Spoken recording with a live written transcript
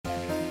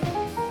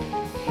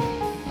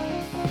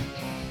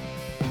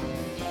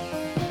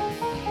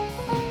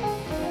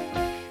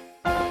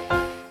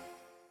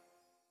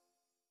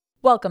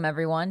Welcome,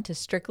 everyone, to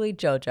Strictly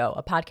JoJo,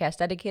 a podcast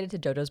dedicated to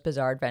JoJo's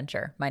Bizarre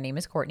Adventure. My name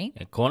is Courtney.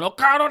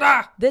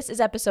 This is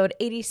episode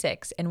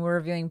 86, and we're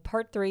reviewing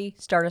Part 3,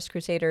 Stardust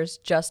Crusaders,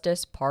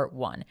 Justice, Part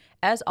 1.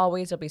 As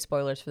always, there'll be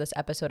spoilers for this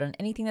episode on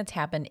anything that's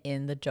happened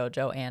in the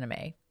JoJo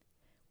anime.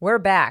 We're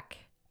back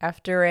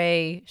after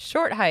a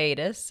short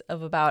hiatus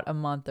of about a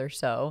month or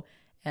so,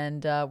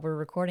 and we're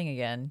recording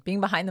again.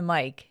 Being behind the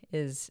mic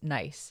is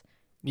nice.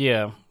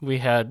 Yeah, we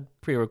had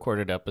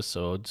pre-recorded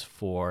episodes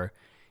for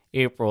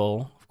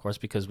April, of course,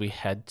 because we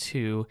had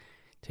to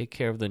take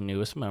care of the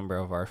newest member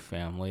of our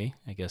family.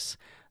 I guess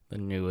the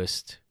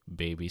newest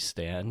baby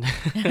stand.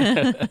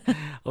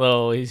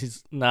 Although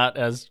he's not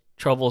as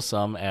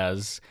troublesome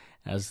as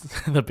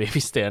the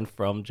baby stand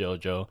from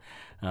JoJo.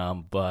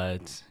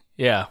 But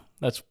yeah,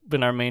 that's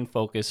been our main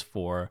focus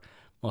for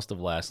most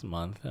of last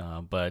month.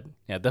 But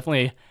yeah,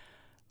 definitely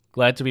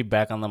glad to be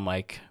back on the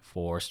mic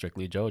for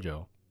Strictly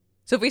JoJo.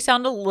 So if we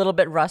sound a little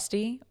bit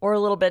rusty or a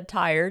little bit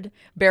tired,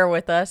 bear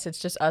with us. It's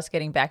just us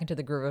getting back into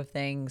the groove of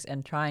things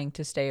and trying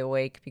to stay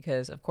awake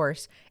because, of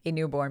course, a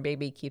newborn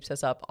baby keeps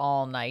us up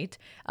all night.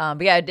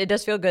 But yeah, it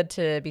does feel good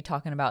to be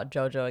talking about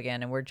JoJo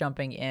again, and we're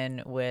jumping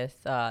in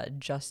with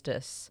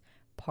Justice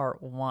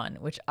Part 1,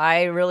 which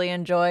I really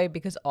enjoy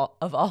because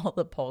of all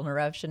the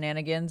Polnareff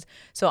shenanigans.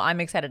 So I'm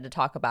excited to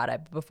talk about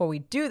it. But before we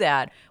do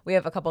that, we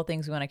have a couple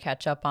things we want to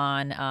catch up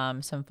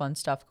on. Some fun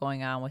stuff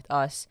going on with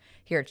us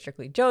here at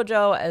Strictly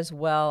JoJo, as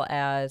well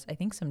as I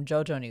think some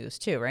JoJo news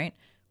too, right?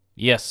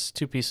 Yes,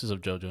 2 pieces of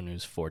JoJo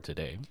news for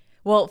today.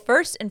 Well,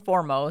 first and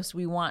foremost,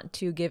 we want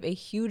to give a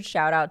huge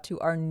shout out to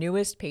our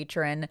newest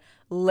patron,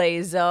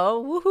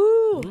 Lazo.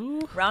 Woohoo!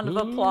 Ooh, Round of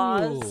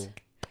applause.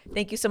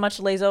 Thank you so much,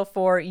 Lazo,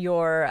 for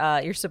your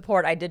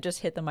support. I did just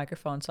hit the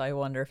microphone, so I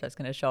wonder if that's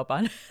going to show up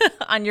on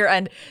on your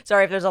end.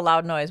 Sorry if there's a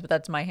loud noise, but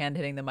that's my hand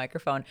hitting the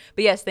microphone.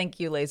 But yes, thank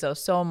you, Lazo,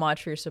 so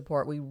much for your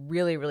support. We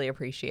really, really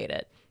appreciate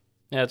it.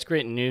 Yeah, it's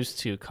great news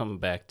to come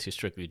back to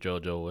Strictly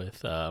JoJo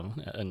with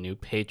a new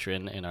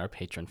patron in our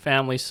patron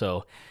family.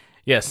 So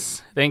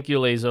yes, thank you,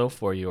 Lazo,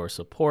 for your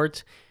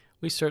support.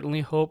 We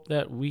certainly hope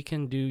that we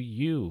can do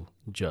you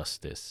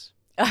justice.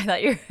 I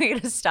thought you were going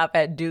to stop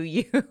at "do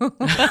you."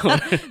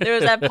 There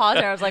was that pause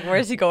there. I was like, where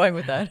is he going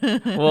with that?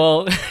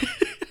 Well,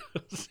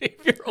 see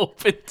if you're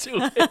open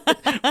to it,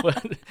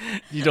 but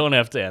you don't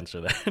have to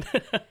answer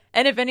that.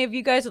 And if any of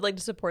you guys would like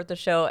to support the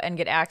show and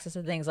get access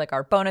to things like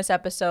our bonus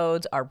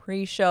episodes, our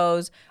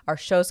pre-shows, our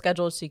show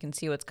schedules so you can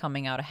see what's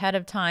coming out ahead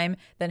of time,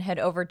 then head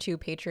over to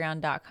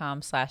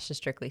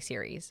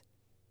patreon.com/thestrictlyseries.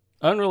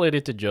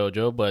 Unrelated to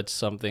JoJo, but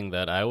something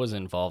that I was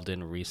involved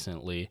in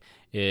recently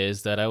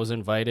is that I was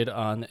invited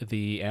on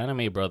the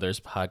Anime Brothers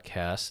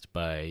podcast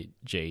by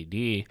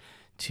JD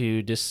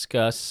to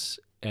discuss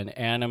an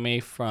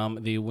anime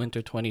from the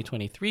winter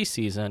 2023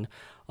 season,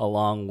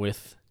 along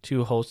with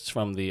 2 hosts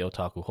from the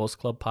Otaku Host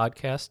Club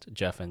podcast,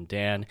 Jeff and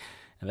Dan.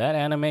 And that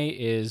anime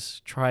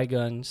is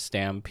Trigun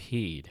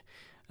Stampede.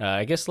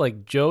 I guess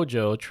like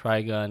JoJo,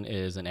 Trigun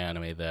is an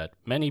anime that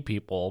many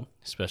people,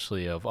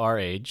 especially of our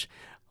age,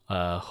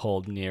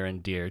 hold near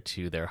and dear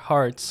to their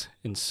hearts.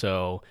 And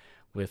so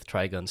with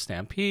Trigun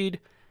Stampede,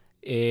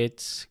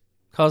 it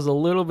caused a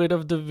little bit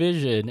of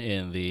division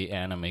in the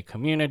anime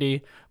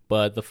community,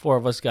 but the 4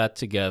 of us got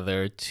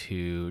together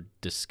to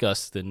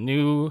discuss the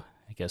new,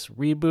 I guess,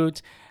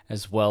 reboot,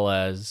 as well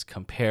as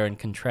compare and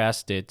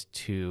contrast it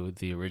to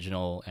the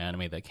original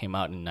anime that came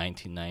out in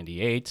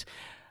 1998.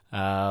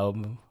 I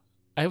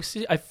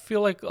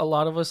feel like a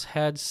lot of us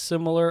had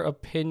similar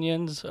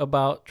opinions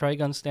about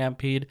Trigun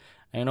Stampede.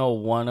 I know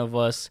one of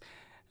us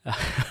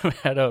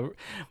had a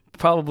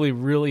probably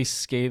really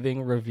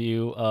scathing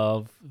review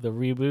of the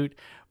reboot,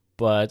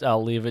 but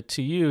I'll leave it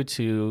to you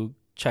to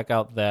check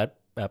out that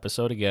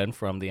episode again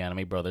from the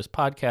Anime Brothers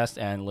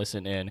podcast and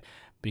listen in,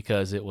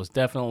 because it was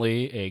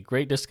definitely a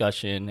great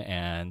discussion,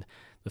 and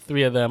the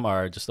 3 of them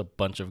are just a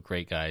bunch of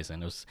great guys.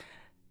 And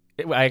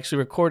I actually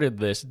recorded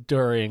this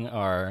during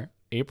our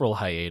April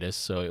hiatus,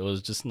 so it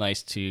was just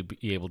nice to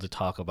be able to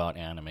talk about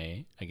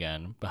anime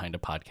again behind a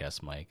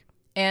podcast mic.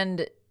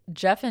 And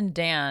Jeff and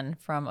Dan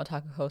from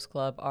Otaku Host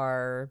Club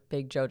are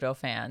big JoJo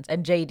fans.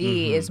 And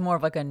JD is more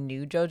of like a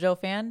new JoJo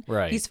fan.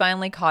 Right. He's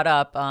finally caught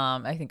up.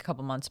 I think a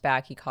couple months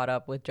back, he caught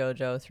up with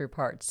JoJo through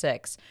Part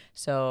 6.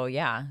 So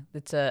yeah,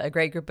 it's a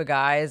great group of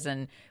guys.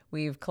 And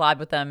we've collabed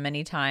with them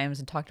many times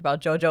and talked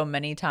about JoJo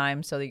many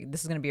times. So this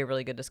is going to be a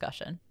really good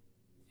discussion.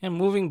 And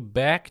moving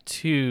back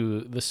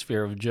to the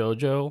sphere of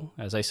JoJo,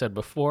 as I said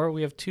before,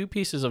 we have 2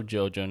 pieces of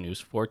JoJo news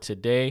for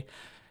today.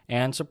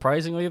 And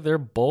surprisingly, they're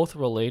both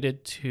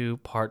related to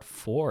Part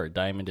 4,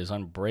 Diamond is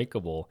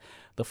Unbreakable.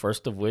 The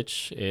first of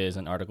which is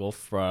an article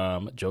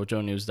from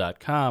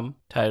JoJoNews.com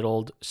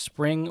titled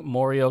Spring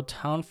Morio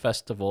Town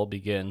Festival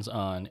begins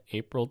on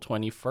April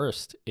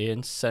 21st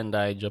in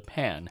Sendai,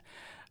 Japan.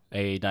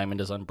 A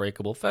Diamond is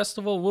Unbreakable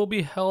festival will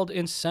be held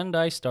in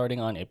Sendai starting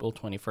on April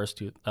 21st,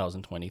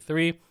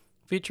 2023,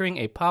 featuring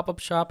a pop-up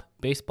shop,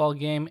 baseball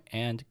game,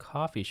 and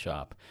coffee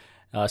shop.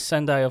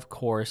 Sendai, of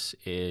course,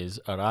 is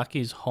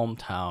Araki's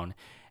hometown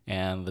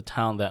and the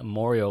town that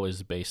Morio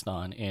is based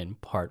on in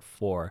Part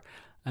 4.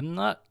 I'm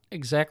not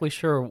exactly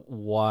sure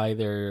why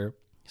they're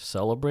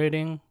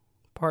celebrating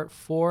part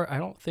 4. I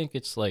don't think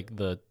it's like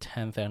the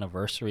 10th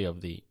anniversary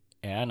of the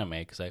anime,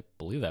 because I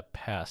believe that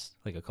passed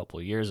like a couple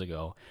of years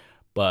ago.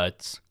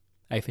 But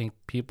I think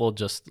people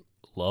just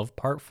love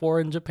part 4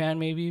 in Japan,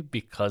 maybe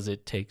because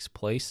it takes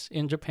place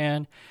in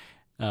Japan.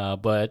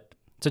 But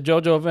it's a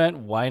JoJo event.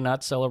 Why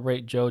not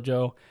celebrate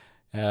JoJo?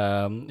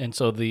 And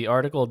so the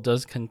article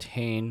does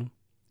contain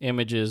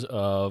images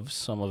of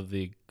some of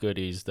the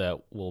goodies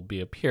that will be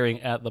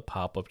appearing at the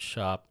pop-up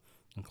shop,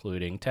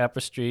 including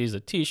tapestries, a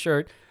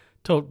t-shirt,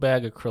 tote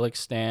bag, acrylic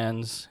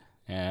stands,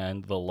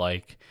 and the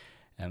like.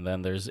 And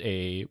then there's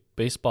a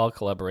baseball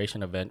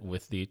collaboration event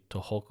with the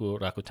Tohoku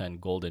Rakuten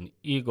Golden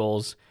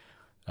Eagles.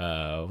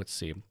 Let's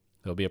see.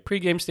 There'll be a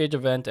pregame stage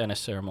event and a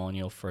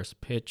ceremonial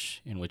first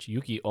pitch in which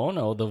Yuki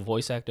Ono, the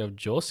voice actor of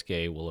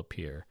Josuke, will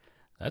appear.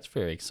 That's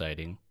very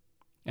exciting.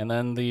 And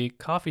then the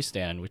coffee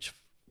stand, which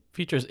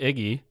features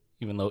Iggy,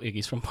 even though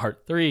Iggy's from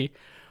part 3.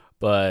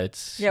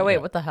 But Yeah, wait,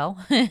 what the hell?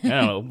 I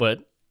don't know,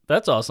 but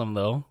that's awesome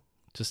though.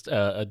 Just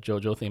a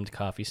JoJo themed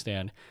coffee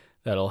stand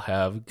that'll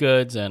have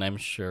goods and I'm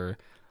sure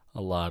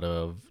a lot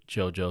of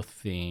JoJo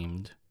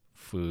themed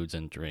foods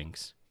and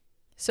drinks.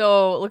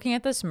 So, looking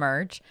at this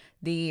merch,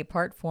 the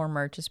part 4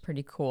 merch is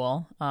pretty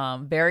cool.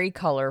 Very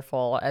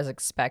colorful, as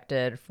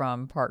expected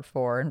from part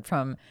 4 and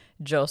from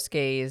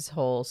Josuke's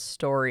whole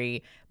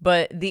story.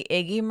 But the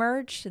Iggy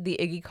merch, the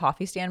Iggy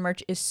coffee stand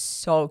merch, is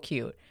so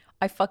cute.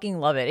 I fucking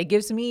love it. It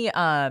gives me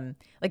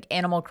like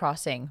Animal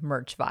Crossing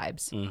merch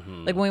vibes.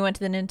 Mm-hmm. Like when we went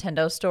to the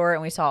Nintendo store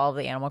and we saw all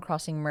the Animal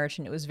Crossing merch,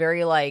 and it was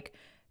very like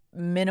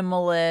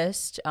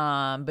minimalist,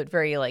 but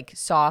very like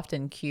soft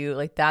and cute.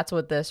 Like that's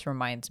what this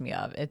reminds me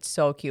of. It's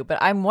so cute. But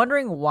I'm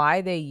wondering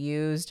why they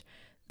used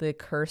the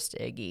cursed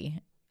Iggy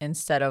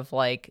instead of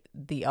like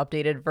the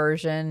updated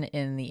version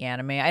in the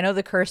anime. I know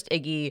the cursed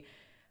Iggy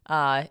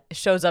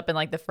shows up in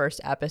like the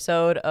first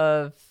episode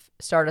of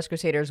Stardust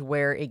Crusaders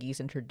where Iggy's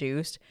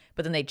introduced,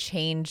 but then they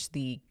changed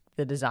the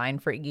design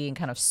for Iggy and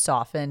kind of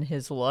soften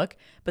his look.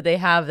 But they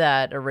have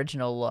that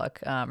original look,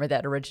 or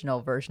that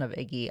original version of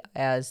Iggy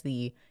as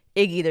the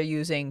Iggy they're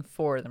using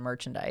for the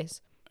merchandise.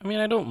 I mean,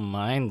 I don't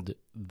mind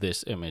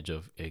this image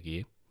of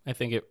Iggy. I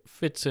think it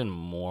fits in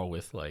more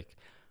with like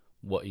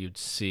what you'd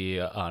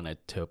see on a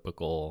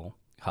typical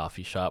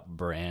coffee shop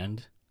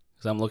brand.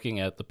 Because I'm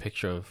looking at the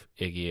picture of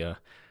Iggy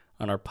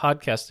on our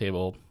podcast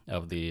table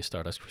of the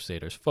Stardust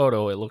Crusaders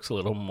photo. It looks a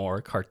little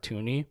more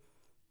cartoony.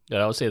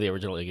 But I would say the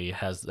original Iggy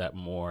has that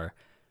more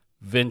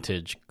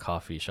vintage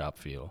coffee shop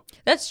feel.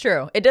 That's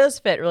true. It does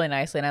fit really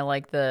nicely, and I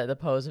like the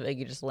pose of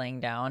Iggy just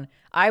laying down.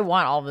 I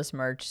want all this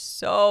merch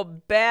so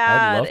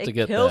bad. I'd love to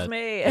get kills that.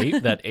 Me.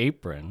 That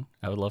apron.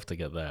 I would love to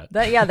get that.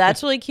 Yeah,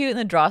 that's really cute, and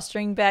the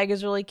drawstring bag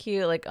is really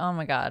cute. Like, oh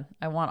my god,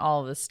 I want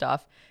all of this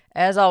stuff.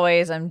 As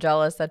always, I'm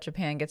jealous that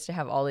Japan gets to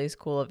have all these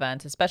cool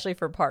events, especially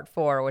for part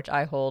 4, which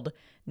I hold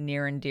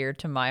near and dear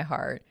to my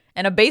heart.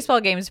 And a baseball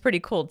game is pretty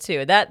cool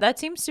too. That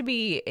seems to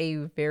be a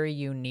very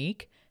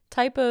unique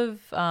type of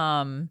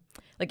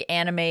like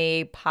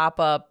anime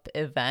pop-up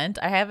event.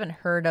 I haven't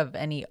heard of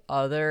any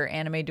other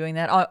anime doing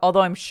that,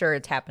 although I'm sure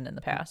it's happened in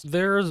the past.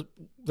 There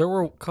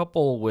were a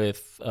couple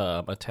with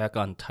Attack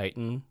on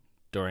Titan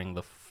during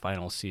the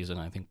final season,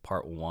 I think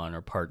part 1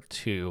 or part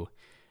 2.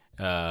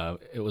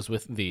 It was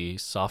with the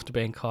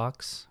SoftBank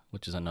Hawks,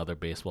 which is another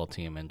baseball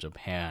team in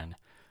Japan.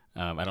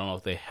 I don't know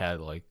if they had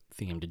like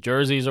themed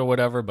jerseys or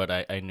whatever, but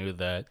I knew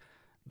that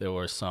there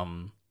were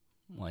some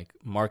like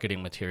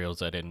marketing materials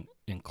that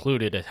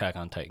included Attack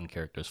on Titan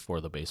characters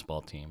for the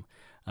baseball team.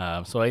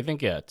 So I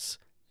think it's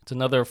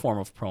another form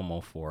of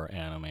promo for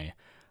anime.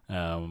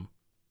 I'm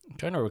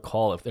trying to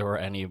recall if there were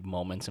any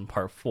moments in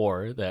part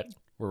 4 that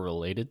were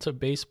related to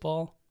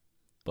baseball,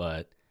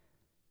 but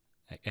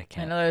I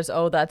can't. I know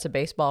there's that's a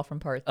baseball from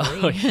part 3.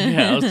 Oh,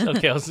 yeah.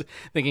 I was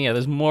thinking,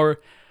 there's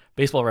more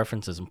baseball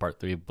references in part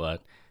 3,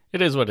 but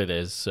it is what it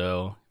is.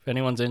 So if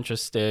anyone's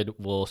interested,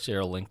 we'll share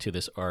a link to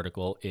this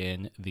article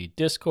in the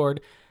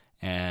Discord.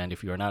 And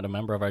if you are not a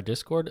member of our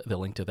Discord, the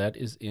link to that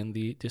is in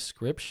the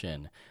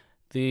description.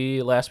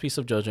 The last piece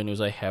of JoJo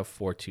news I have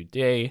for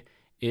today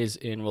is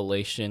in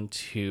relation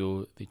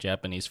to the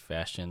Japanese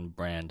fashion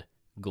brand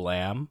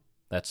Glam.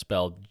 That's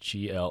spelled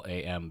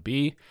Glamb.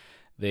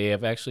 They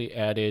have actually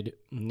added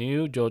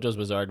new JoJo's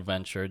Bizarre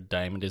Adventure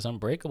Diamond is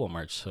Unbreakable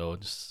merch. So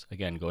just,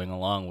 again, going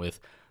along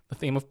with the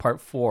theme of part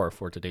 4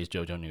 for today's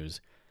JoJo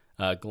news.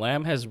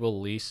 Glam has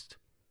released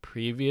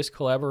previous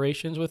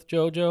collaborations with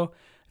JoJo.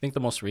 I think the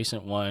most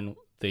recent one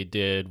they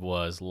did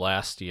was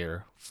last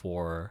year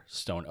for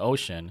Stone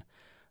Ocean.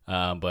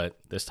 But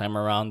this time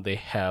around, they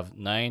have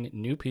 9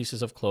 new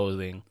pieces of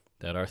clothing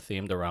that are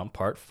themed around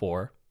part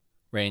 4,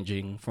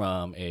 ranging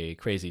from a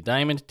Crazy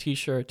Diamond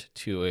t-shirt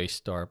to a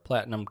Star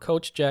Platinum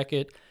Coach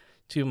jacket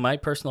to my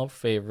personal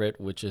favorite,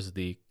 which is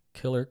the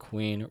Killer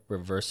Queen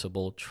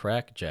reversible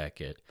track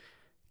jacket.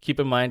 Keep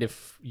in mind,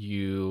 if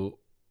you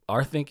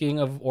are thinking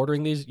of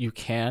ordering these, you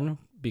can,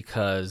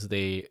 because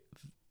they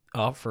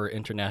offer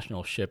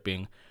international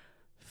shipping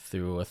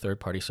through a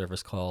third-party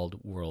service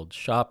called World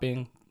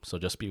Shopping. So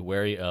just be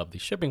wary of the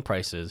shipping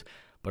prices.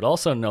 but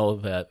also know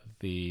that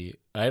the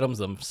items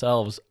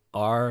themselves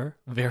are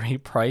very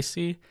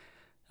pricey,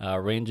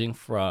 ranging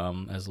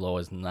from as low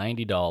as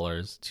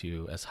 $90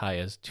 to as high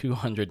as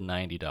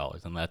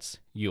 $290, and that's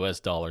US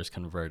dollars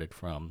converted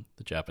from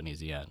the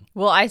Japanese yen.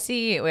 Well, I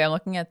see. Wait, I'm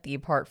looking at the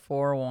part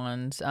 4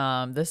 ones.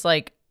 This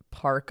like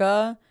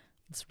parka,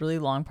 this really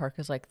long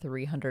parka is like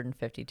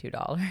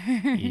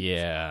 $352.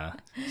 Yeah,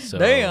 so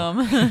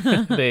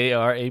Damn. they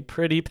are a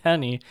pretty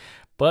penny,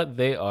 but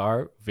they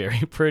are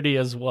very pretty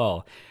as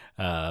well.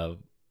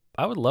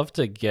 I would love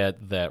to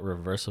get that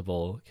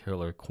reversible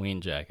Killer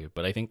Queen jacket,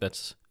 but I think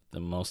that's the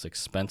most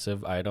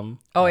expensive item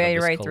Oh out yeah, of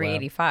you're this right.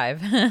 collab.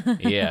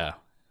 385. Yeah,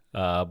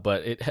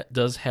 but it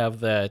does have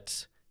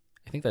that.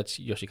 I think that's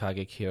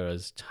Yoshikage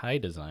Kira's tie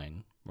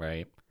design,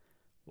 right?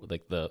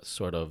 Like the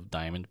sort of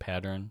diamond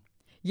pattern.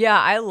 Yeah,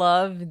 I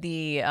love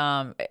the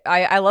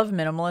I love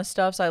minimalist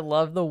stuff. So I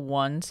love the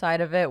one side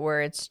of it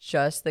where it's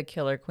just the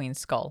Killer Queen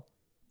skull.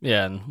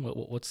 Yeah, and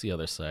what's the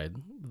other side?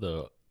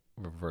 The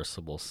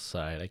reversible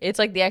side. It's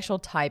like the actual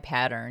tie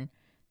pattern.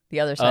 The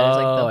other side is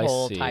like Oh, the I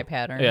whole see. tie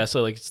pattern. Yeah,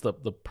 so like it's the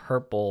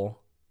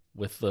purple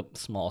with the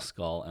small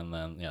skull, and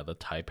then the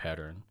tie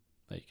pattern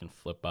that you can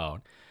flip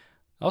out.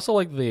 I also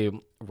like the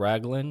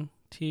raglan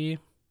tee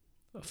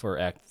for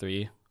Act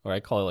 3, or I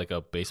call it like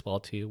a baseball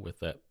tee with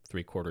that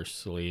 3/4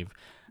 sleeve,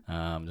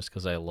 just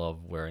because I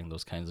love wearing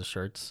those kinds of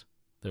shirts.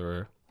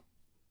 They're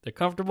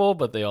comfortable,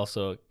 but they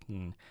also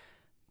can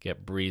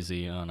get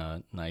breezy on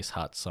a nice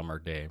hot summer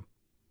day.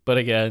 But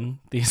again,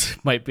 these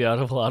might be out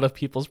of a lot of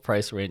people's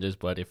price ranges,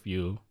 but if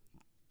you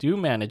do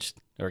manage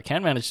or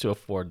can manage to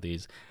afford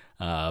these,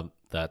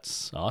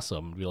 that's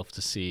awesome. We'll have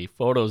to see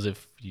photos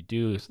if you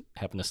do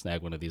happen to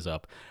snag one of these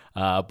up.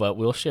 But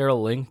we'll share a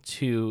link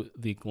to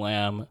the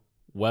Glam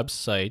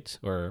website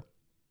or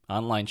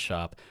online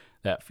shop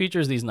that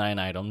features these 9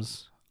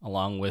 items,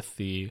 along with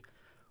the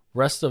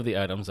rest of the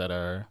items that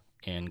are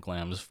in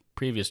Glam's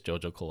previous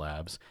JoJo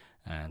collabs.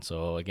 And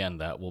so, again,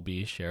 that will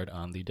be shared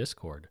on the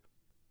Discord.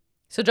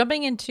 So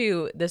jumping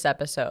into this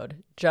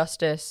episode,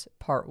 Justice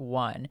Part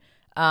 1.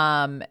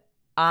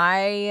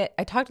 I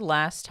talked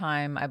last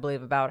time, I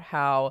believe, about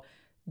how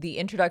the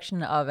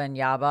introduction of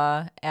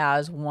Enyaba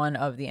as one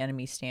of the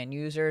enemy stand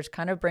users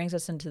kind of brings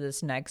us into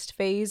this next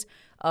phase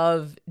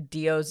of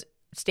Dio's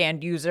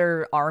stand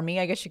user army,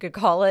 I guess you could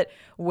call it,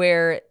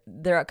 where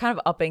they're kind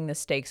of upping the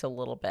stakes a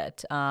little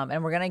bit.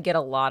 And we're going to get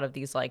a lot of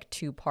these like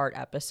 2-part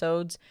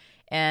episodes.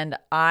 And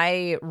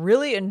I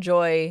really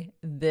enjoy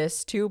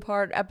this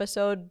 2-part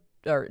episode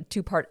or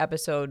 2-part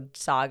episode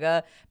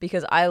saga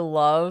because I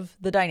love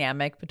the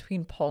dynamic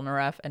between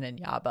Polnareff and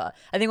Enyaba.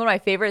 I think one of my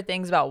favorite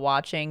things about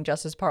watching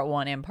Justice Part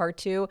 1 and Part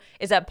 2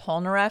 is that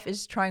Polnareff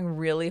is trying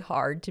really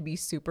hard to be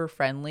super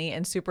friendly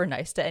and super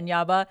nice to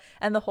Enyaba,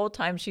 and the whole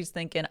time she's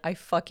thinking, I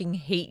fucking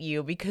hate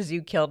you because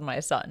you killed my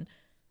son.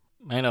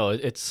 I know,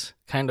 it's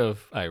kind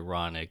of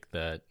ironic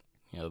that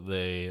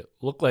they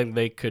look like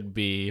they could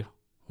be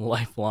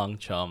lifelong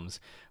chums,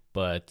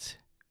 but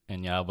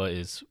Enyaba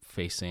is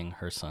facing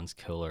her son's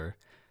killer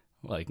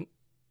like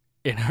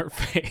in her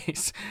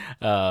face.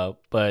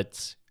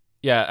 But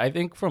yeah, I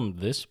think from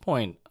this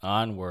point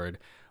onward,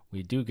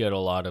 we do get a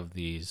lot of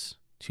these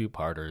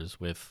 2-parters,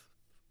 with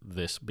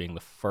this being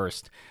the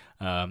first,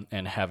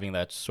 and having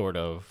that sort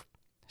of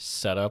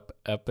setup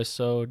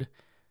episode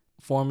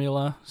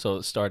formula.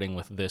 So starting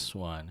with this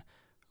one,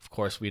 of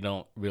course, we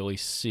don't really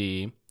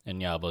see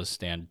Enyaba's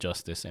stand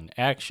justice in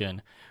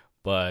action,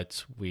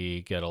 but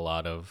we get a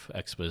lot of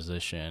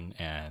exposition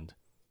and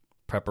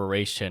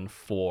preparation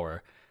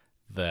for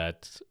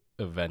that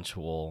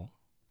eventual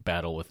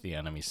battle with the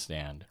enemy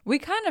stand. We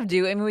kind of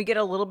do. I mean, we get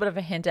a little bit of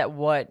a hint at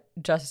what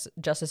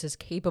Justice is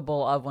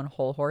capable of when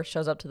Whole Horse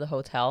shows up to the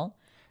hotel.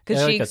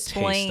 Because she like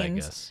explains, a taste, I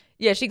guess.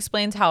 Yeah, she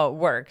explains how it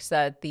works.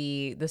 That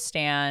the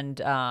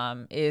stand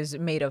is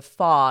made of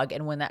fog,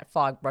 and when that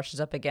fog brushes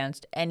up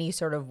against any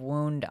sort of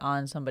wound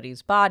on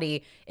somebody's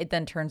body, it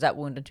then turns that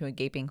wound into a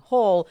gaping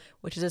hole,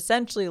 which is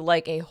essentially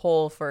like a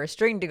hole for a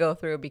string to go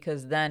through,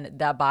 because then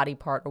that body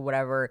part or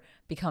whatever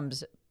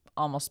becomes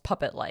almost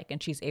puppet-like,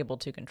 and she's able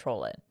to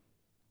control it.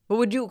 But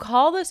would you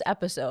call this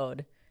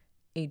episode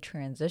a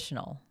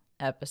transitional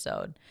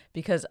episode?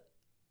 Because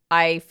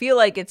I feel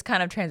like it's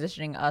kind of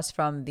transitioning us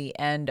from the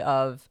end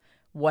of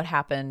what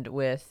happened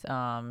with,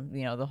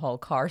 the whole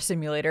car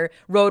simulator,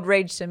 road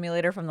rage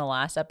simulator from the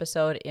last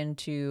episode,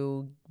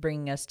 into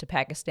bringing us to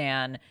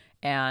Pakistan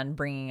and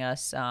bringing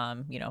us,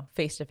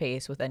 face to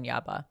face with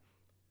Enyaba.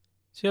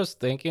 See, I was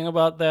thinking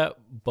about that,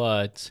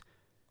 but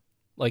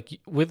like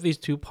with these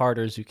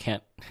 2-parters, you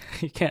can't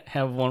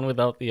have one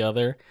without the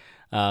other.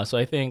 So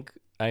I think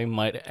I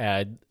might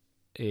add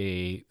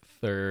a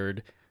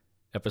 3rd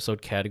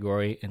episode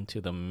category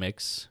into the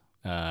mix.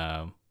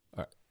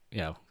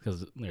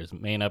 Because there's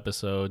main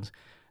episodes,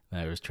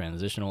 there's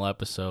transitional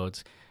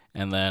episodes,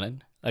 and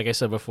then, like I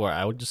said before,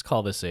 I would just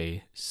call this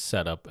a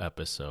setup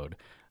episode.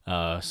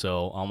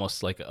 So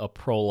almost like a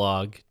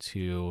prologue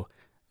to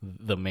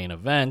the main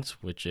event,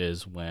 which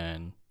is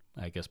when,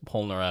 I guess,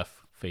 Polnareff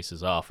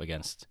faces off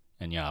against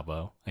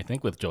Enyaba, I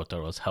think with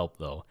Jotaro's help,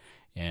 though,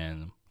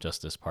 in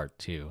Justice Part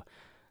 2.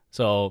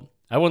 So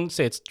I wouldn't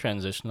say it's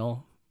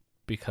transitional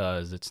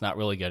because it's not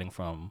really getting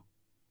from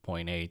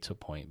point A to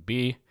point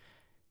B.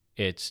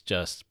 It's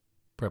just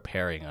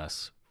preparing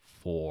us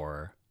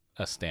for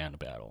a stand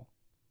battle.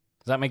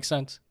 Does that make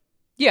sense?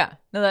 Yeah,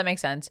 no, that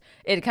makes sense.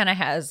 It kind of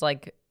has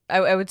like,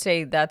 I would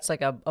say that's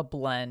like a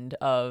blend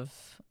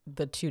of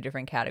the two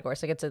different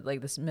categories. Like it's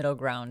like this middle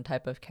ground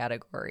type of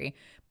category.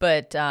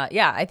 But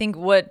yeah, I think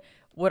what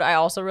I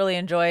also really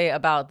enjoy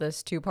about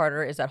this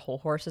two-parter is that Whole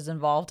Horse is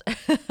involved.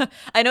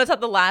 I know it's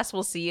not the last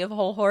we'll see of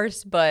Whole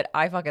Horse, but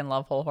I fucking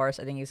love Whole Horse.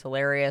 I think he's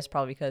hilarious,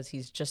 probably because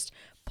he's just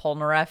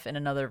Polnareff in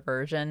another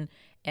version.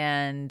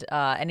 And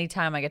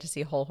anytime I get to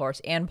see Whole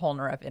Horse and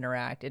Polnareff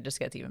interact, it just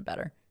gets even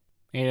better.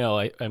 You know,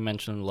 I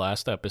mentioned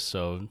last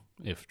episode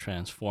if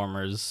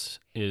Transformers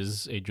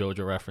is a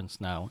JoJo reference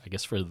now. I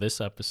guess for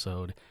this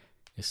episode,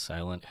 is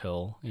Silent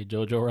Hill a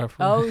JoJo reference?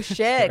 Oh,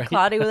 shit. Right?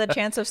 Cloudy with a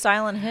Chance of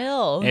Silent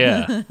Hill.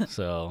 Yeah,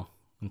 so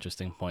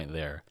interesting point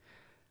there.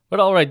 But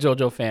all right,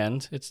 JoJo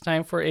fans, it's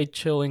time for a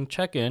chilling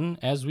check-in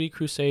as we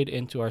crusade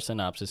into our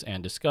synopsis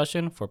and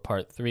discussion for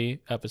Part 3,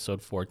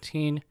 Episode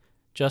 14,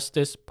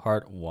 Justice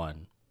Part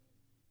 1.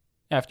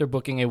 After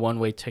booking a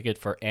one-way ticket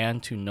for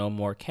Anne to No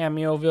More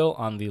Cameoville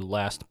on the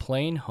last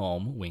plane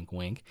home, wink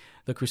wink,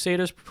 the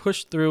Crusaders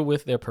push through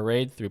with their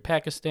parade through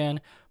Pakistan,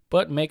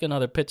 but make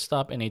another pit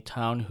stop in a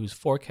town whose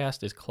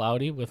forecast is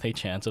cloudy with a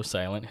chance of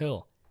Silent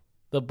Hill.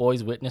 The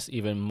boys witness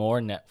even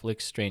more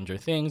Netflix Stranger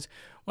Things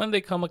when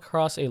they come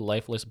across a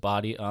lifeless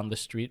body on the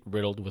street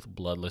riddled with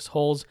bloodless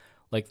holes,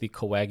 like the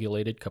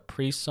coagulated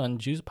Capri Sun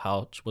juice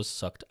pouch was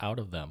sucked out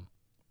of them.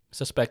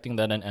 Suspecting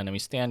that an enemy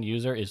stand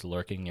user is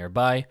lurking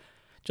nearby,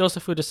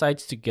 Josephu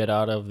decides to get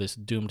out of this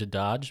doomed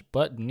dodge,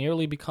 but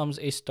nearly becomes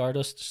a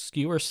Stardust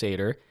skewer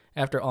satyr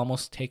after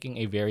almost taking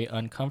a very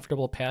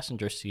uncomfortable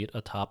passenger seat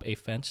atop a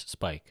fence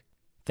spike.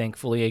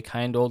 Thankfully, a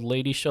kind old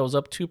lady shows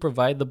up to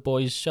provide the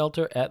boys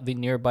shelter at the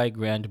nearby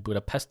Grand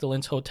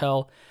Budapestilence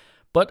Hotel,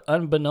 but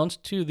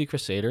unbeknownst to the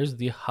Crusaders,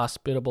 the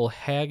hospitable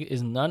hag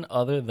is none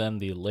other than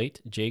the late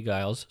Jay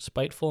Giles'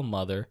 spiteful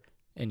mother,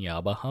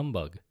 Enyaba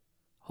Humbug.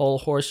 Whole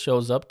Horse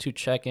shows up to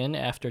check in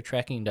after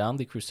tracking down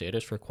the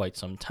Crusaders for quite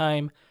some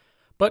time,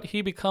 but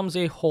he becomes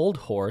a hold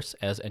horse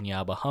as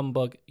Enyaba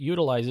Humbug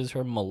utilizes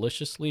her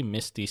maliciously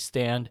misty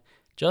stand,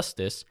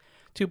 Justice,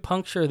 to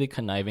puncture the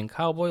conniving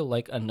cowboy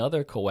like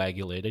another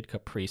coagulated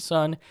Capri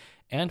Sun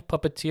and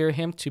puppeteer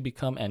him to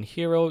become an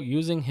hero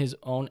using his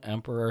own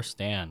Emperor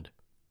stand.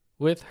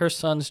 With her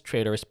son's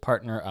traitorous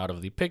partner out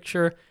of the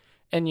picture,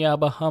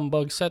 Enyaba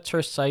Humbug sets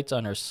her sights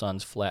on her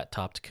son's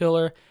flat-topped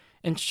killer,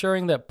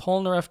 ensuring that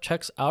Polnareff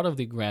checks out of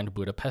the Grand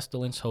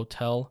Budapestilence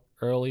Hotel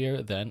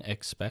earlier than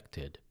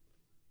expected.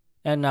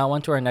 And now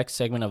on to our next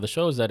segment of the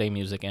show. Is that a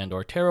music and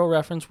or tarot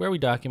reference where we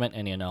document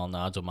any and all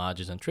nods,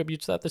 homages, and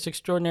tributes that this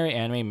extraordinary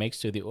anime makes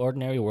to the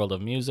ordinary world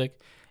of music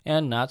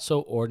and not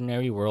so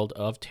ordinary world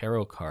of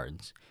tarot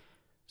cards.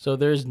 So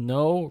there's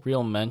no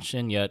real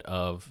mention yet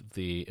of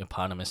the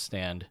eponymous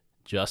stand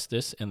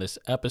Justice in this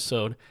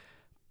episode,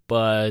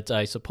 but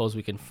I suppose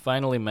we can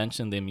finally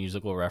mention the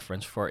musical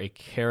reference for a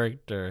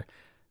character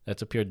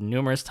that's appeared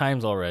numerous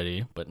times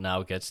already, but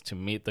now gets to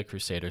meet the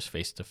Crusaders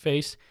face to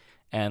face,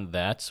 and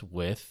that's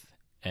with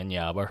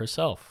Enyaba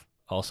herself,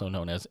 also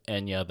known as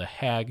Enya the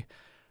Hag.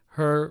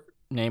 Her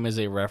name is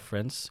a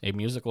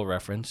musical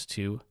reference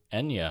to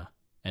Enya,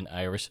 an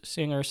Irish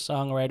singer,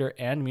 songwriter,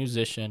 and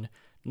musician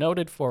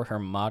noted for her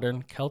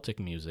modern Celtic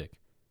music.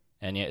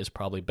 Enya is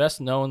probably best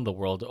known the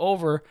world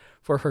over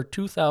for her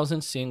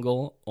 2000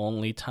 single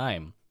Only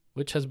Time,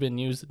 which has been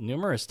used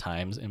numerous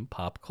times in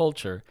pop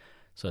culture,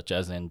 such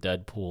as in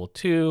Deadpool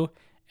 2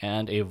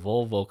 and a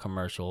Volvo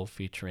commercial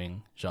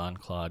featuring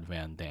Jean-Claude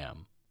Van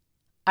Damme.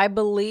 I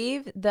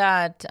believe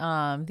that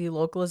the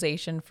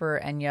localization for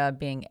Enya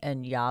being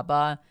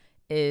Enyaba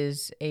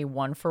is a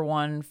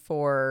one-for-one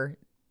for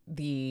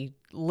the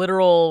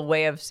literal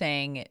way of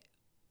saying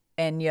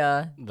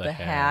Enya the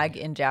hag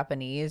in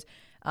Japanese.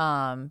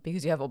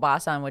 Because you have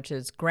Obasan, which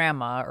is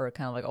grandma or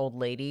kind of like old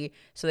lady.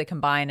 So they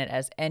combine it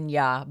as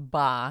Enya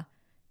Ba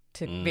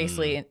to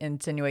basically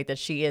insinuate that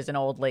she is an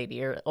old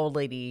lady or old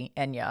lady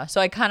Enya.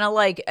 So I kind of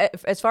like,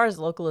 as far as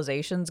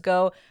localizations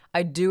go,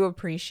 I do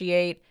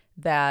appreciate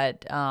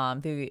that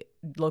the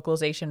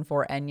localization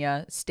for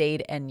Enya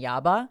stayed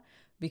Enyaba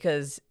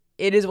because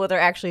it is what they're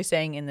actually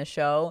saying in the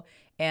show.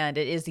 And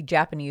it is the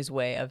Japanese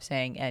way of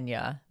saying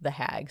Enya, the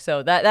hag.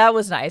 So that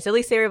was nice. At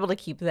least they were able to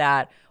keep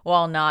that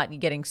while not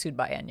getting sued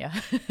by Enya.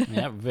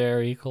 Yeah,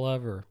 very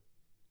clever.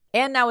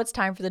 And now it's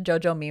time for the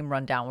JoJo meme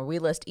rundown, where we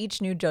list each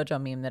new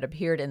JoJo meme that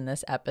appeared in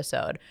this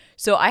episode.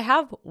 So I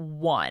have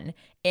one,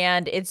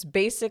 and it's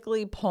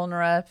basically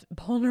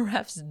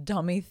Polnareff's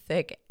dummy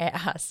thick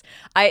ass.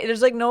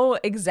 There's like no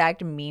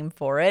exact meme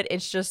for it.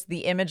 It's just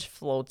the image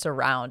floats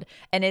around,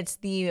 and it's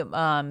the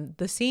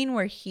scene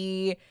where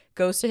he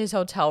goes to his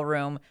hotel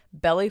room,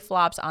 belly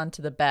flops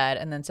onto the bed,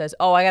 and then says,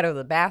 "Oh, I gotta go to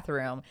the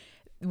bathroom."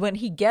 when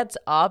he gets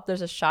up,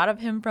 there's a shot of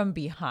him from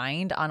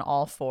behind on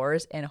all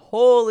fours, and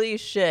holy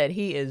shit,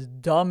 he is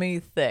dummy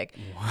thick.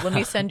 Let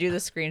me send you the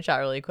screenshot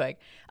really quick.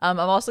 I'm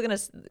also gonna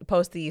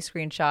post the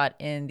screenshot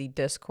in the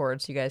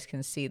Discord so you guys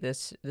can see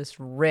this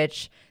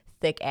rich,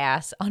 thick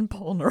ass on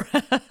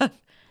Polnareff.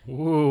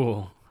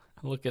 Ooh,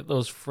 look at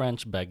those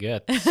French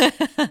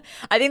baguettes.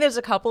 I think there's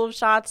a couple of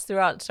shots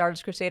throughout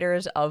Stardust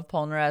Crusaders of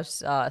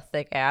Polnareff's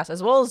thick ass,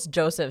 as well as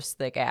Joseph's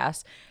thick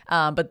ass.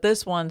 But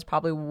this one's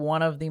probably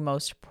one of the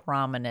most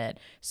prominent.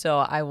 So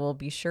I will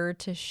be sure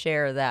to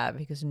share that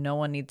because no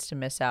one needs to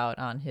miss out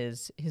on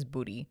his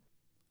booty.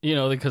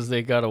 Because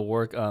they got to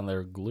work on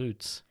their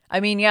glutes. I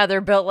mean, yeah,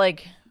 they're built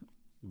like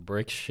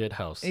brick shit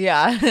house.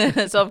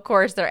 Yeah. So of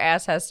course their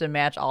ass has to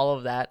match all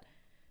of that.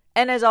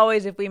 And as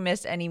always, if we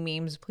missed any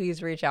memes,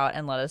 please reach out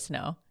and let us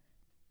know.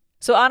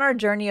 So on our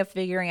journey of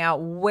figuring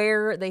out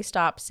where they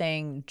stop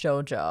saying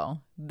JoJo,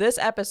 this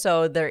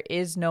episode, there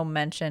is no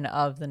mention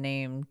of the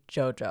name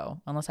JoJo,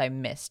 unless I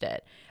missed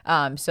it.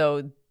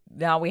 So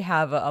now we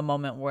have a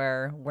moment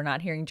where we're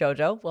not hearing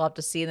JoJo. We'll have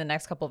to see in the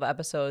next couple of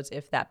episodes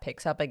if that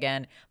picks up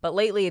again. But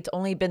lately, it's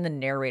only been the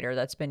narrator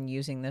that's been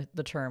using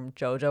the term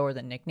JoJo or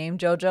the nickname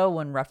JoJo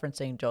when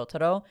referencing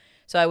Jotaro.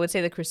 So I would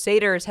say the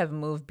Crusaders have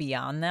moved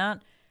beyond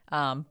that.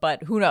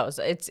 But who knows?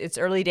 It's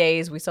early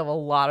days. We still have a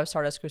lot of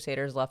Stardust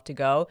Crusaders left to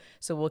go.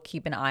 So we'll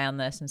keep an eye on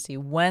this and see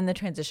when the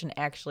transition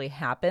actually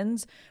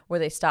happens where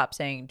they stop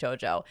saying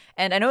JoJo.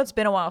 And I know it's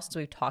been a while since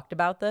we've talked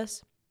about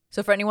this.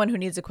 So for anyone who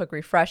needs a quick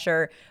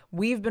refresher,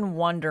 we've been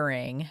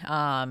wondering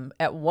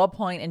at what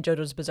point in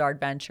JoJo's Bizarre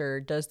Adventure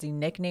does the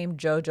nickname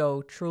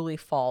JoJo truly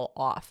fall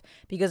off?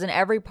 Because in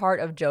every part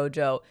of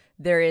JoJo,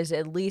 there is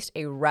at least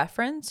a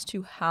reference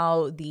to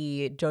how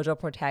the JoJo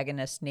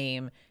protagonist's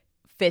name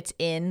fits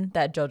in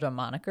that JoJo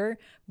moniker,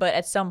 but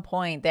at some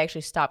point they actually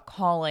stop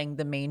calling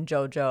the main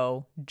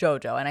JoJo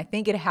JoJo. And I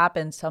think it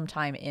happens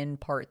sometime in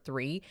part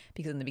 3,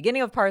 because in the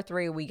beginning of part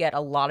 3 we get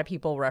a lot of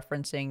people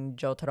referencing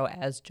Jotaro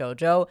as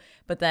JoJo,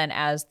 but then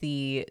as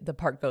the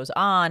part goes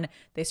on,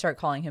 they start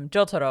calling him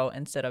Jotaro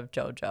instead of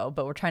JoJo.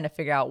 But we're trying to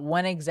figure out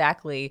when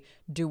exactly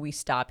do we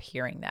stop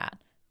hearing that.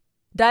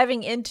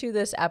 Diving into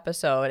this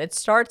episode, it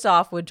starts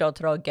off with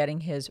Jotaro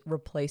getting his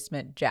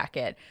replacement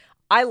jacket.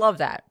 I love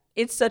that.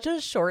 It's such a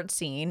short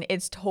scene.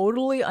 It's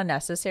totally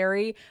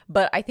unnecessary,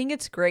 but I think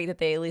it's great that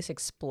they at least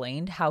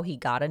explained how he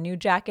got a new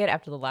jacket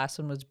after the last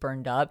one was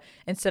burned up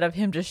instead of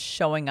him just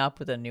showing up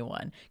with a new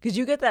one. Because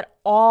you get that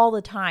all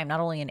the time, not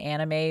only in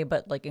anime,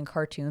 but like in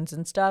cartoons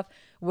and stuff,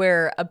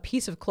 where a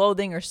piece of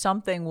clothing or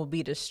something will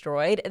be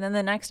destroyed, and then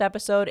the next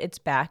episode, it's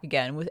back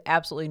again with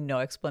absolutely no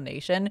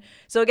explanation.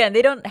 So again,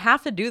 they don't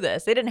have to do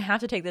this. They didn't have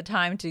to take the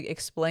time to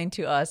explain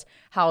to us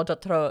how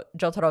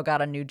Jotaro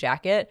got a new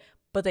jacket,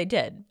 but they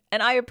did.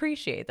 And I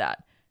appreciate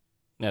that.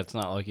 Yeah, it's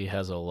not like he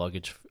has a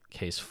luggage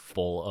case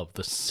full of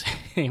the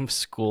same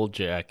school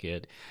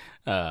jacket,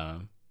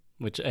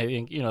 which I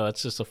think,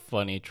 that's just a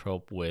funny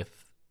trope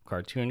with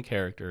cartoon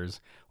characters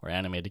or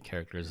animated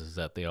characters, is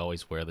that they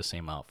always wear the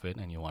same outfit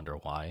and you wonder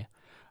why.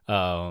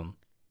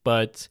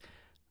 But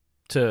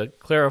to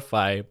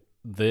clarify,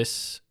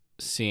 this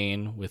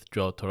scene with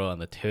Jotaro and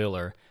the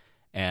tailor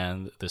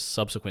and the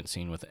subsequent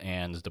scene with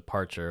Anne's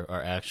departure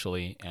are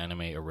actually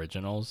anime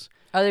originals.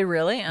 Are they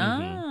really?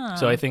 Mm-hmm.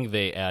 So I think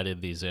they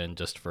added these in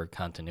just for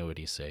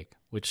continuity's sake,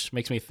 which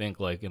makes me think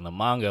like in the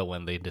manga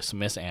when they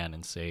dismiss Anne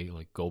and say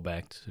like go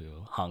back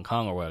to Hong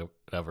Kong or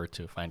whatever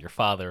to find your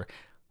father,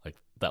 like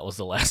that was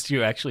the last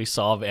you actually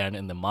saw of Anne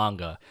in the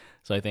manga.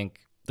 So I think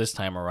this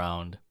time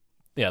around,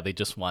 yeah, they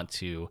just want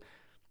to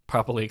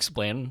properly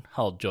explain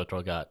how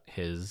Jotaro got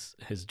his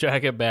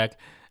jacket back,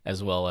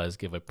 as well as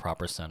give a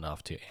proper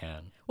send-off to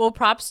Anne. Well,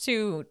 props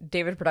to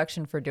David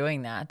Production for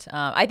doing that.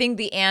 I think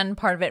the Anne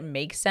part of it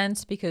makes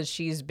sense because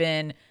she's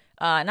been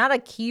not a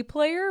key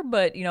player,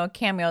 but, a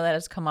cameo that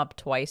has come up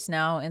twice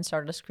now in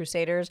Stardust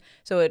Crusaders.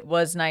 So it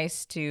was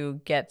nice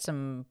to get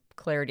some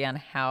clarity on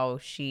how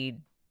she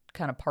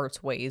kind of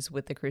parts ways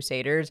with the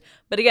Crusaders.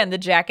 But again, the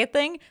jacket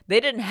thing, they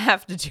didn't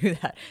have to do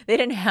that. They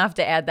didn't have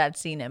to add that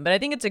scene in. But I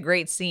think it's a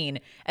great scene.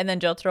 And then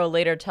Jotaro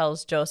later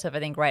tells Joseph, I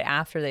think right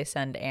after they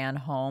send Anne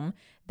home,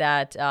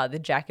 that the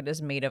jacket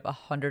is made of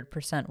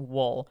 100%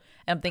 wool.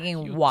 And I'm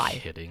thinking, why?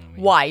 Kidding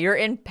me? Why? You're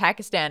in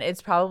Pakistan.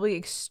 It's probably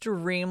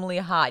extremely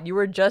hot. You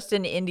were just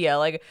in India.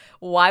 Like,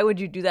 why would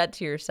you do that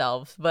to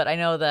yourself? But I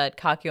know that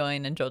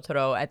Kakyoin and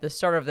Jotaro, at the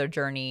start of their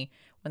journey,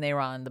 when they were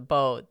on the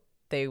boat,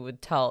 they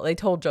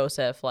told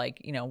Joseph,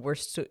 like, we're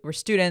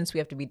students. We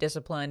have to be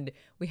disciplined.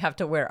 We have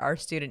to wear our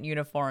student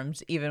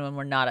uniforms even when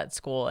we're not at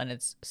school and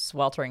it's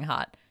sweltering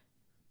hot.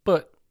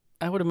 But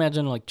I would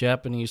imagine like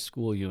Japanese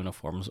school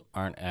uniforms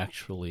aren't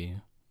actually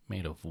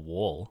made of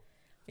wool.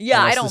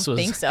 Yeah, I don't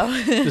think so.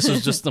 This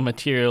was just the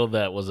material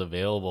that was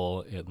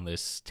available in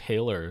this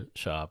tailor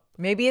shop.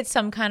 Maybe it's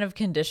some kind of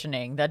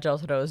conditioning that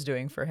Jotaro is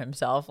doing for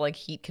himself, like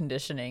heat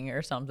conditioning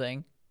or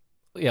something.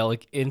 yeah,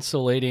 like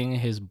insulating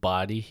his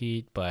body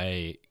heat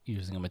by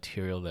using a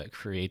material that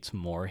creates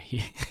more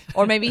heat.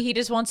 Or maybe he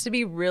just wants to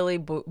be really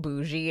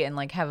bougie and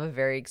like have a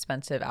very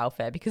expensive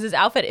outfit because his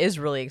outfit is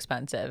really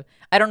expensive.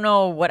 I don't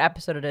know what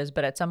episode it is,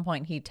 but at some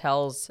point he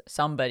tells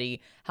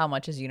somebody how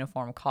much his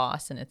uniform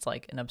costs, and it's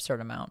like an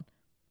absurd amount.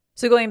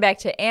 So going back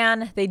to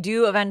Anne, they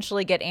do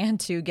eventually get Anne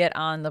to get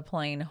on the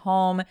plane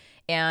home.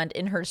 And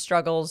in her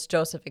struggles,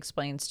 Joseph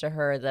explains to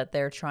her that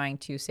they're trying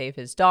to save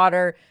his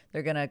daughter.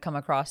 They're going to come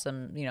across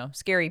some,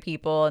 scary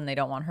people, and they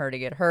don't want her to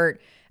get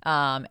hurt.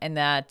 And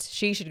that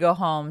she should go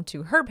home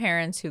to her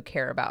parents who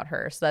care about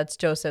her. So that's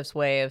Joseph's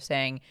way of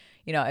saying,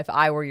 if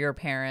I were your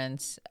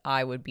parents,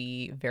 I would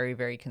be very,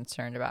 very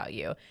concerned about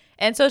you.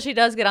 And so she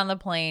does get on the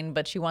plane,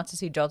 but she wants to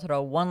see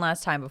Jotaro one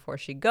last time before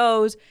she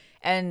goes.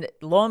 And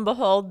lo and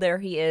behold, there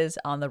he is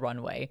on the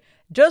runway,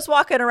 just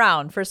walking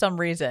around for some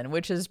reason,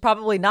 which is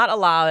probably not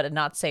allowed and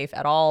not safe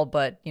at all.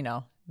 But,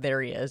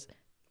 there he is.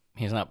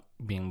 He's not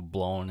being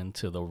blown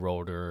into the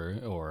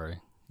rotor or,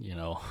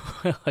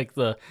 like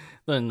the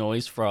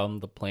noise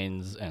from the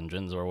plane's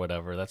engines or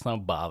whatever. That's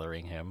not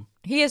bothering him.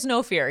 He has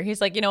no fear.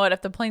 He's like, you know what?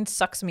 If the plane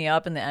sucks me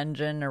up in the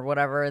engine or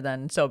whatever,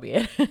 then so be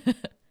it.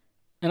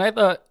 And I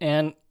thought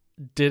Anne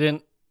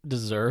didn't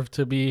deserve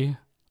to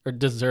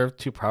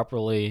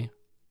properly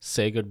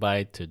say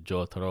goodbye to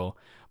Jotaro,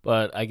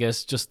 but I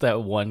guess just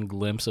that one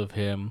glimpse of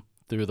him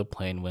through the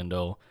plane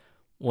window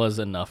was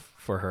enough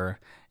for her,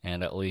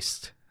 and at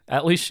least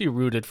she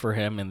rooted for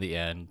him in the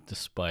end,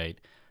 despite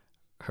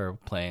her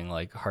playing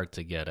like hard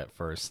to get at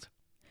first.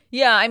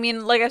 Yeah, I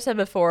mean, like I said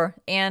before,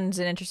 Anne's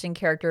an interesting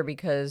character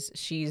because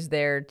she's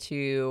there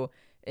to,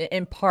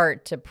 in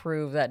part, to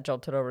prove that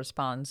Jotaro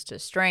responds to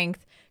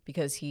strength,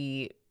 because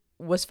he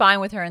was fine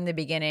with her in the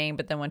beginning,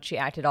 but then when she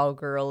acted all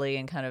girly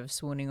and kind of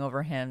swooning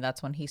over him,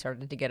 that's when he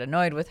started to get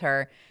annoyed with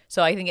her.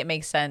 So I think it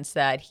makes sense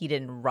that he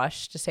didn't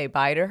rush to say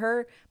bye to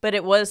her, but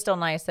it was still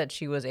nice that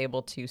she was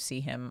able to see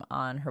him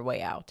on her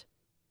way out.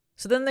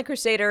 So then the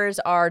Crusaders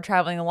are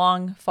traveling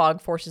along. Fog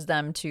forces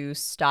them to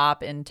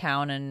stop in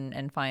town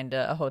and find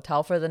a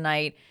hotel for the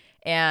night.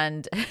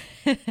 And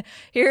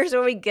here's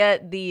where we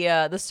get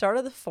the start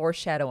of the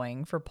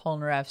foreshadowing for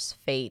Polnareff's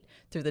fate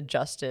through the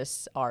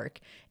Justice arc.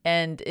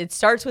 And it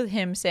starts with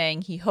him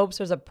saying he hopes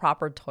there's a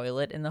proper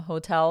toilet in the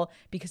hotel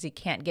because he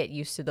can't get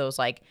used to those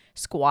like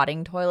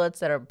squatting toilets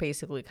that are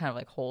basically kind of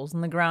like holes in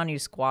the ground. You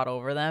squat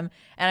over them.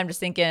 And I'm just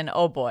thinking,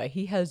 oh boy,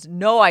 he has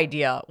no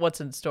idea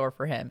what's in store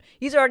for him.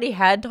 He's already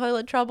had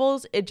toilet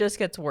troubles. It just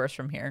gets worse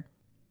from here.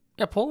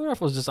 Yeah,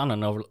 Polnareff was just on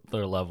another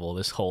level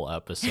this whole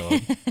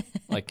episode.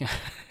 Like,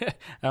 I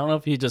don't know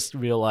if he just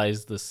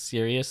realized the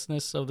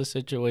seriousness of the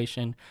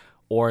situation,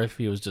 or if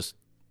he was just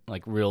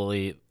like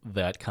really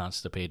that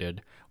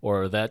constipated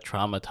or that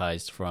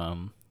traumatized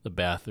from the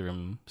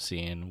bathroom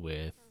scene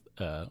with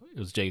it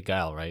was Jay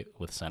Guile, right,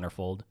 with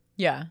Centerfold.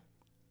 Yeah.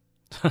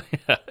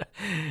 Yeah.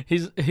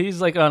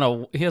 He's like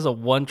he has a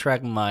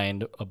one-track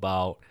mind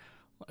about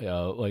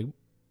like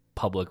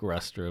public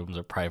restrooms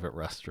or private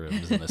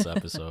restrooms in this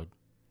episode.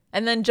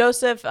 And then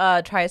Joseph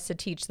tries to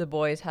teach the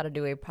boys how to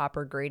do a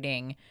proper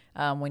greeting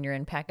when you're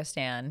in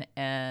Pakistan.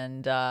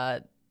 And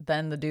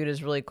then the dude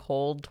is really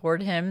cold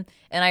toward him.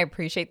 And I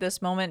appreciate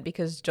this moment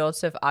because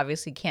Joseph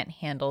obviously can't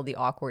handle the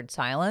awkward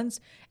silence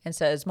and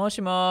says,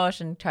 moshi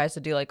mosh, and tries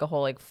to do like a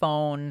whole like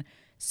phone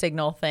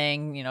signal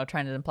thing,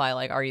 trying to imply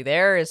like, are you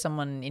there? Is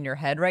someone in your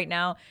head right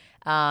now?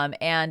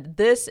 And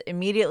this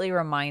immediately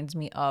reminds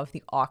me of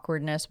the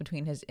awkwardness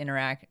between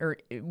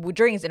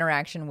during his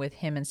interaction with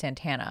him and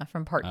Santana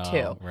from part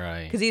 2.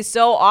 Right. Because he's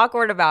so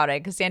awkward about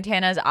it because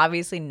Santana is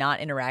obviously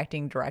not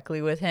interacting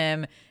directly with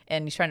him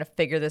and he's trying to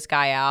figure this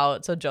guy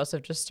out. So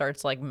Joseph just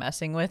starts like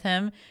messing with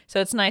him.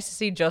 So it's nice to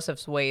see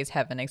Joseph's ways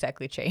haven't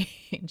exactly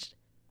changed.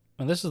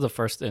 And this is the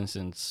first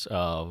instance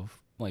of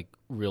like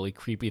really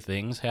creepy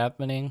things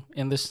happening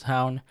in this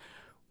town,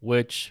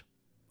 which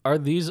are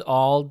these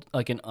all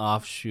like an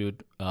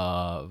offshoot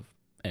of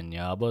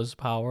Enyaba's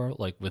power,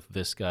 like with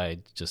this guy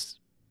just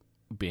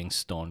being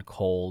stone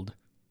cold,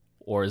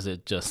 or is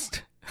it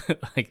just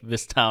like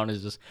this town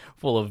is just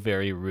full of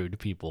very rude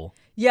people?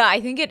 Yeah, I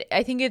think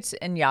it's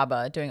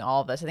Enyaba doing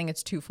all of this. I think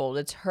it's twofold.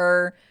 It's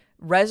her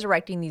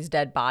resurrecting these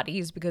dead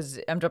bodies because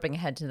I'm jumping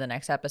ahead to the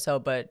next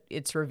episode, but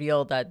it's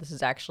revealed that this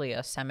is actually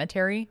a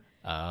cemetery.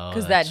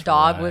 Because that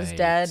dog was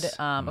dead.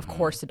 Of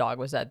course the dog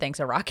was dead. Thanks,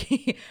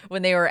 Araki.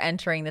 When they were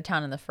entering the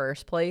town in the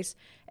first place.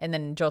 And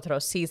then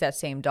Jotaro sees that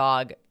same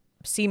dog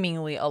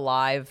seemingly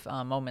alive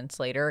moments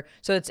later.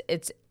 So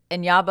it's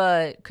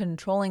Enyaba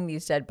controlling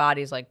these dead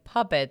bodies like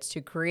puppets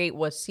to create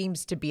what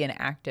seems to be an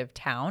active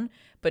town.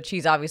 But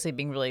she's obviously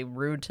being really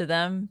rude to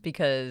them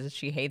because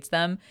she hates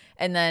them.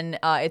 And then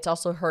it's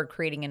also her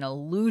creating an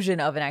illusion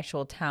of an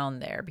actual town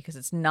there because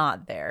it's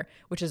not there,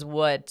 which is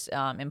what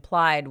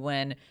implied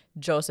when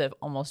Joseph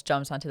almost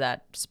jumps onto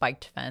that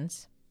spiked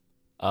fence.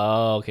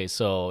 Oh, okay.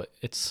 So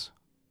it's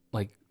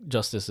like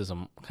Justice is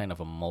a kind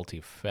of a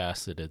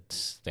multifaceted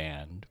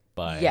stand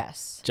by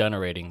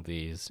generating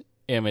these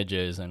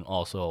images and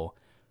also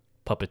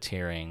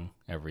puppeteering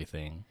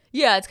everything.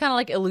 Yeah, it's kind of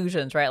like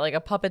illusions, right? Like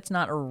a puppet's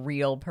not a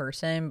real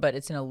person, but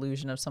it's an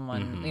illusion of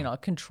someone,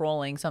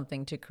 controlling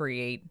something to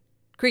create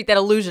that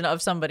illusion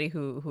of somebody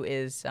who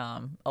is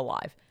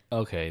alive.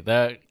 Okay,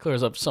 that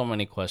clears up so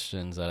many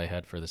questions that I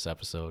had for this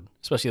episode,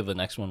 especially the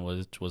next one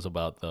was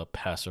about the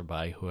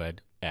passerby who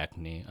had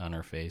acne on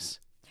her face.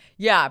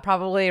 Yeah,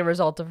 probably a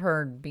result of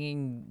her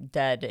being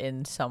dead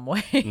in some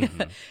way.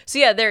 So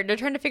yeah, they're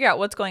trying to figure out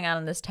what's going on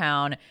in this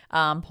town.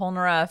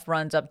 Polnareff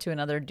runs up to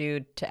another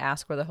dude to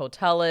ask where the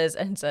hotel is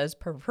and says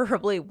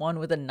preferably one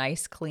with a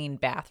nice clean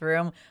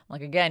bathroom.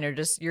 Like again,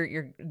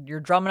 you're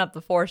drumming up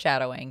the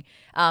foreshadowing.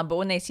 But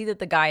when they see that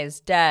the guy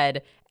is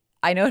dead,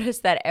 I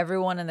noticed that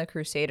everyone in the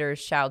Crusaders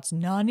shouts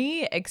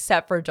 "Nani"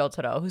 except for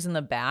Jotaro, who's in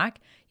the back.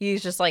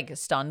 He's just like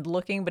stunned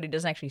looking, but he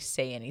doesn't actually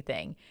say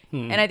anything.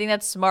 And I think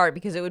that's smart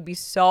because it would be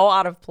so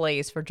out of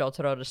place for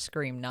Jotaro to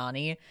scream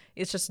 "Nani."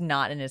 It's just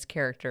not in his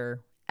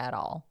character at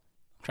all.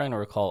 I'm trying to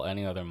recall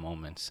any other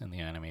moments in the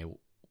anime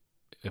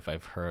if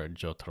I've heard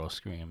Jotaro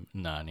scream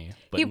 "Nani."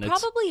 But He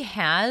probably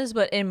has,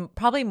 but in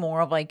probably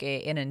more of like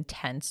an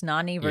intense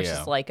 "Nani"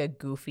 versus like a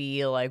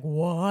goofy like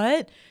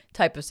 "what"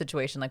 type of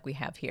situation like we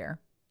have here.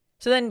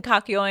 So then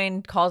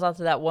Kakyoin calls out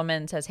to that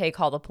woman, says, hey,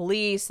 call the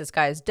police. This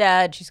guy's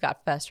dead. She's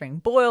got festering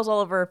boils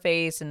all over her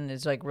face and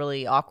is like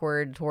really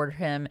awkward toward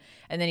him.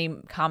 And then he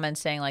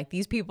comments saying like,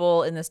 these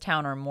people in this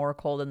town are more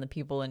cold than the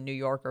people in New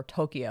York or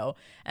Tokyo.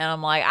 And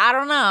I'm like, I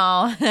don't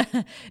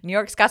know. New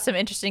York's got some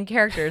interesting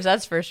characters,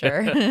 that's for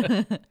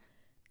sure.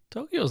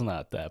 Tokyo's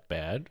not that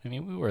bad. I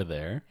mean, we were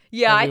there.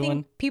 Yeah, I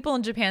think people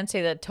in Japan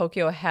say that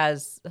Tokyo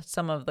has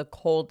some of the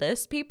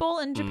coldest people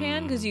in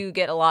Japan because you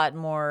get a lot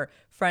more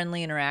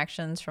friendly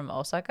interactions from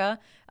Osaka.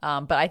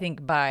 But I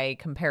think by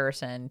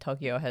comparison,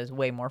 Tokyo has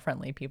way more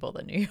friendly people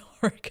than New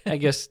York. I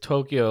guess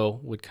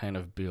Tokyo would kind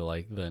of be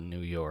like the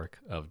New York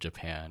of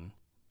Japan.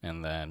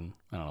 And then,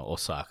 I don't know,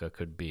 Osaka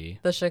could be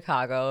the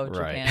Chicago of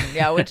right. Japan.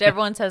 Yeah, which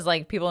everyone says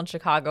like people in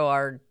Chicago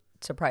are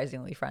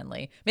surprisingly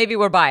friendly. Maybe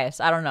we're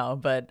biased. I don't know,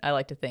 but I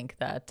like to think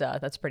that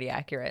that's pretty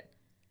accurate.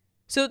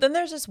 So then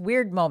there's this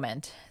weird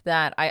moment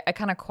that I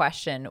kind of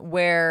question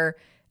where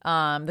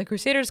the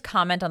Crusaders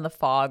comment on the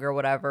fog or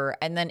whatever,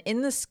 and then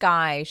in the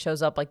sky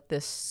shows up like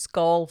this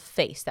skull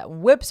face that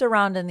whips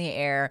around in the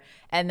air,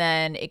 and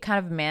then it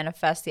kind of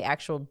manifests the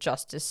actual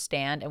justice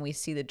stand, and we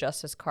see the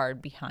justice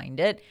card behind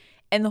it.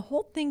 And the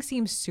whole thing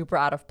seems super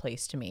out of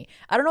place to me.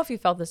 I don't know if you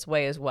felt this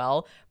way as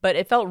well, but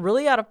it felt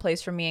really out of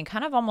place for me and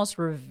kind of almost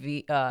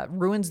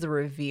ruins the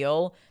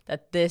reveal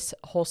that this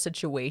whole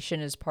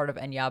situation is part of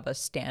Enyaba's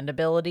stand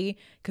ability,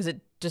 because it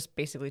just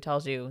basically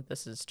tells you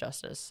this is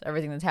justice.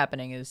 Everything that's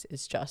happening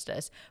is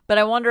justice. But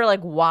I wonder,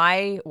 like,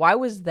 why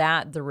was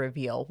that the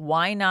reveal?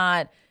 Why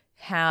not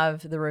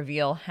have the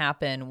reveal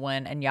happen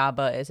when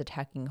Enyaba is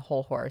attacking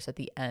Whole Horse at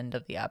the end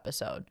of the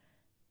episode?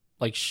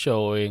 Like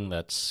showing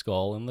that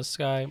skull in the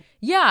sky?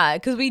 Yeah,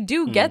 because we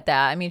do get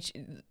that. I mean,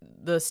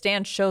 the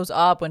stand shows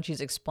up when she's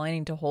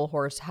explaining to Whole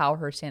Horse how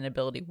her stand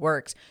ability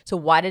works. So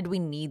why did we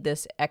need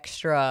this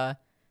extra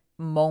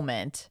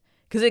moment?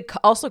 Because it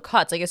also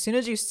cuts. Like, as soon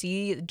as you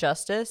see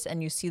Justice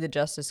and you see the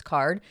Justice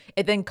card,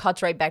 it then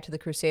cuts right back to the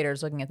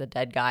Crusaders looking at the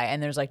dead guy.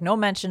 And there's, like, no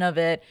mention of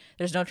it.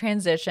 There's no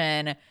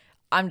transition.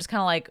 I'm just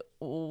kind of like,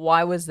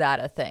 why was that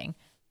a thing?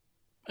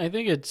 I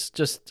think it's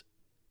just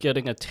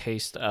getting a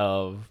taste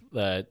of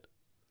that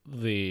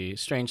the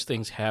strange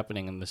things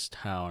happening in this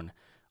town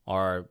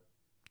are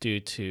due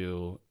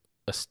to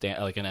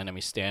an enemy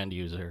stand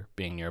user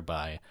being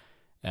nearby,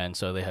 and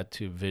so they had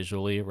to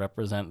visually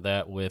represent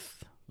that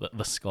with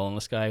the skull in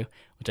the sky,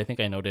 which I think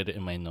I noted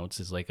in my notes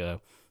is like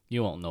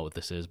you won't know what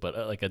this is, but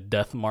like a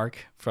death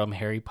mark from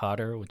Harry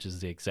Potter, which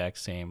is the exact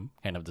same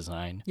kind of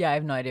design. Yeah, I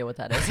have no idea what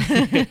that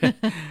is.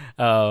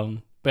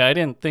 But I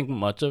didn't think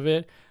much of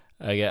it.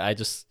 I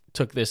just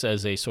took this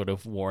as a sort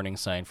of warning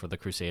sign for the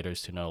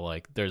Crusaders to know,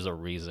 like, there's a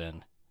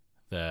reason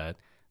that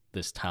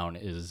this town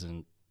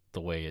isn't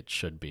the way it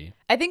should be.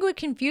 I think what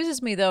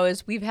confuses me, though,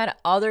 is we've had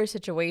other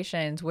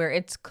situations where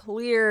it's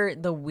clear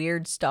the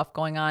weird stuff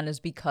going on is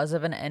because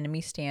of an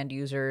enemy stand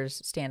user's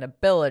stand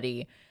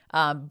ability,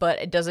 but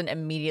it doesn't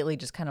immediately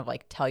just kind of,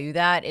 like, tell you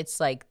that. It's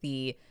like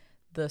the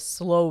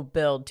slow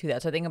build to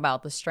that. So I think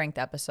about the strength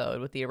episode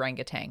with the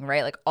orangutan,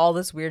 right? Like, all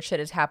this weird shit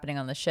is happening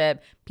on the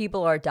ship.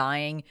 People are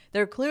dying.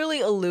 They're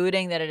clearly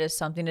alluding that it has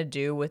something to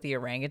do with the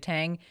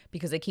orangutan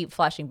because they keep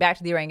flashing back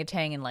to the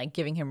orangutan and like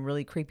giving him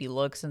really creepy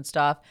looks and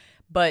stuff.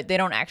 But they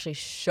don't actually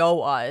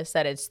show us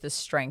that it's the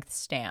strength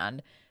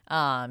stand.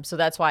 So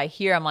that's why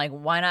here I'm like,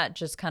 why not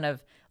just kind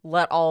of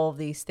let all of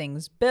these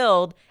things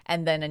build,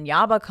 and then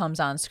Enyaba comes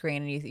on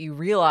screen and you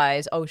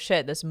realize, oh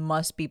shit, this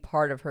must be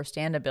part of her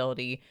stand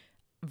ability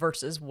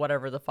versus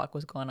whatever the fuck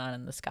was going on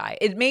in the sky.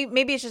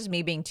 Maybe it's just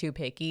me being too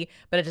picky,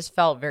 but it just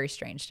felt very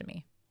strange to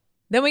me.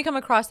 Then we come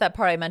across that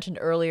part I mentioned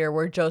earlier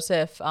where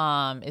Joseph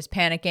is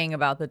panicking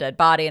about the dead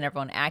body and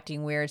everyone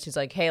acting weird. So he's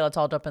like, hey, let's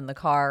all jump in the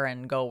car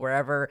and go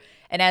wherever.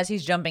 And as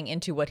he's jumping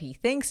into what he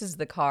thinks is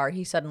the car,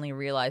 he suddenly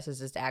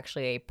realizes it's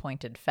actually a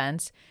pointed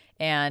fence.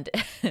 And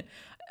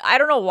I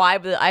don't know why,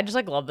 but I just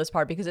like love this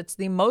part because it's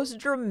the most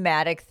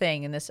dramatic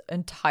thing in this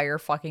entire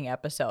fucking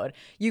episode.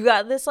 You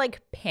got this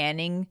like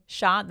panning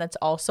shot that's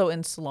also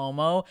in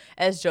slow-mo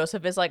as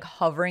Joseph is like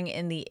hovering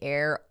in the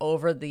air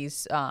over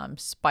these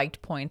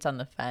spiked points on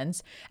the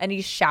fence, and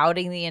he's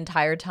shouting the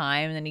entire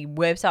time, and then he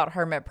whips out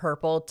Hermit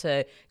Purple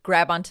to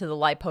grab onto the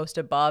light post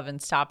above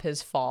and stop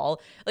his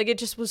fall. Like, it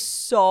just was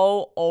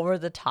so over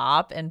the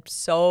top and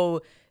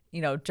so,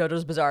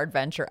 JoJo's Bizarre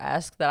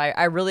Adventure-esque that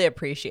I really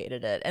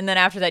appreciated it. And then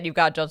after that, you've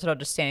got Jotaro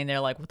just standing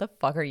there like, what the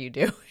fuck are you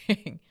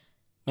doing?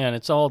 And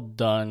it's all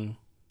done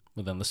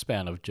within the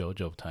span of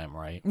JoJo time,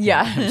 right?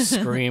 Yeah. Him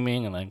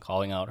screaming and then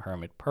calling out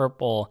Hermit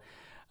Purple.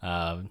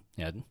 I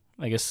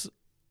guess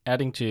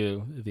adding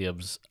to the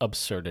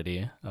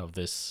absurdity of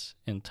this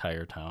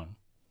entire town.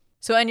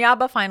 So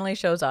Enyaba finally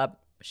shows up.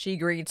 She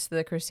greets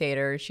the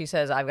Crusaders. She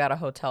says, I've got a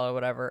hotel or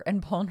whatever.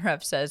 And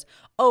Polnareff says,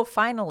 oh,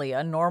 finally,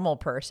 a normal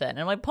person. And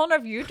I'm like,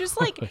 Polnareff,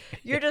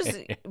 you're just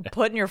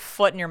putting your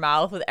foot in your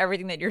mouth with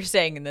everything that you're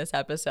saying in this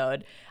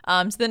episode.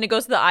 So then it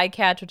goes to the eye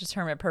catch, which is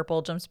Hermit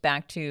Purple, jumps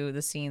back to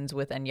the scenes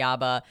with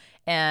Enyaba.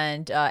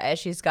 And as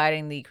she's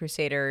guiding the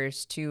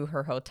Crusaders to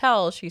her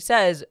hotel, she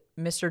says,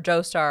 Mr.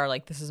 Joestar,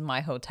 like, this is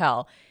my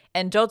hotel.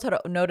 And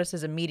Jotaro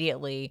notices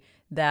immediately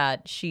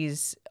that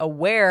she's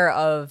aware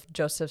of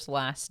Joseph's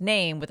last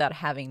name without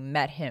having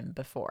met him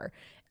before.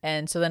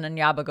 And so then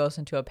Enyaba goes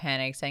into a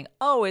panic saying,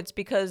 oh, it's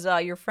because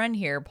your friend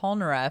here,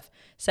 Polnareff,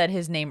 said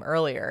his name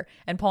earlier.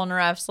 And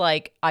Polnareff's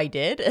like, I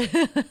did?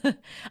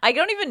 I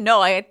don't even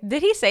know.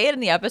 Did he say it in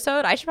the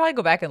episode? I should probably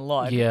go back and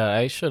look. Yeah,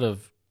 I should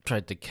have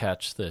tried to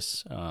catch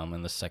this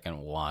in the second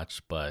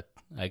watch, but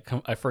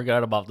I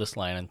forgot about this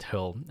line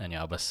until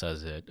Enyaba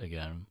says it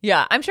again.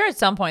 Yeah, I'm sure at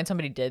some point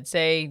somebody did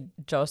say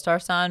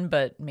Joestar-san,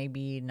 but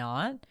maybe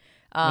not.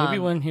 Maybe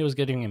when he was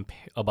getting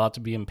about to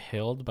be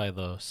impaled by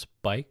the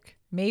spike.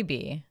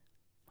 Maybe.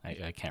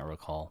 I can't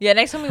recall. Yeah,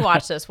 next time we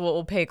watch this,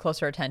 we'll pay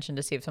closer attention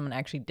to see if someone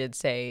actually did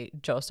say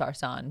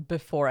Joestar-san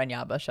before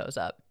Enyaba shows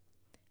up.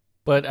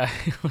 But I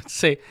would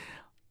say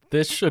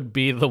this should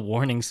be the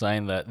warning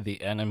sign that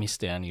the enemy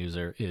stand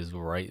user is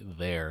right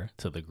there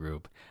to the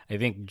group. I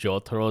think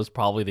Jotaro is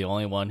probably the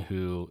only one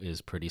who is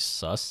pretty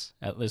sus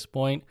at this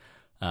point.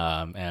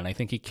 And I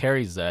think he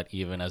carries that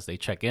even as they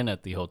check in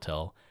at the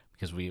hotel,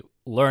 because we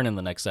learn in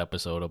the next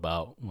episode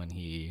about when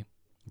he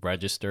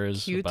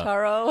registers.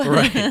 Q-Taro.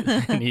 Right.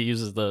 And he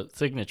uses the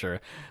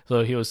signature.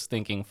 So he was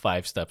thinking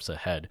 5 steps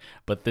ahead.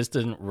 But this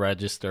didn't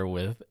register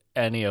with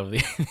any of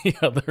the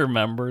other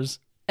members.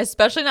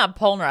 Especially not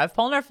Polnareff.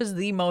 Polnareff is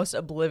the most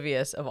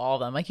oblivious of all of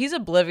them. Like, he's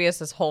oblivious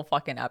this whole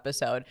fucking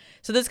episode.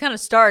 So this kind of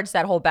starts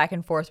that whole back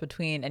and forth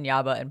between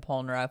Enyaba and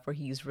Polnareff, where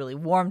he's really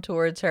warm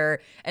towards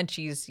her, and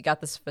she's got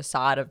this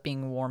facade of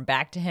being warm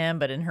back to him,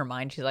 but in her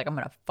mind, she's like, I'm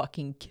gonna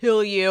fucking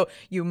kill you.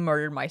 You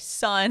murdered my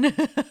son.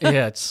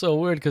 Yeah, it's so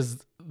weird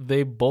because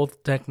they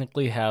both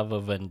technically have a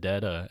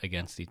vendetta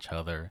against each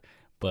other.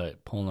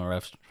 But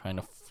Polnareff's trying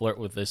to flirt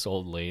with this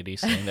old lady,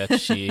 saying that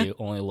she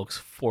only looks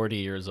 40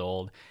 years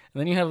old. And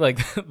then you have like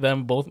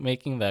them both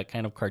making that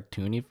kind of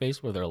cartoony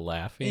face where they're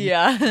laughing.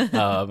 Yeah.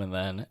 And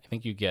then I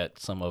think you get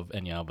some of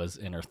Enyaba's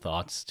inner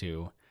thoughts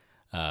too.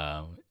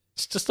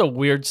 It's just a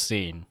weird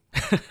scene.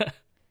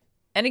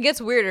 And it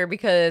gets weirder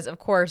because, of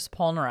course,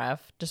 Polnareff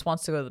just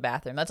wants to go to the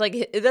bathroom. That's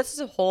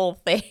his whole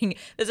thing.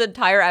 This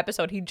entire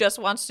episode, he just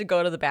wants to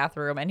go to the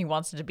bathroom, and he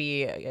wants it to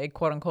be a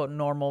quote-unquote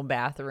normal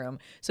bathroom.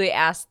 So he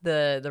asks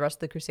the rest of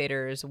the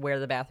Crusaders where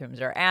the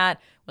bathrooms are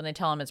at. When they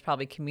tell him it's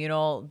probably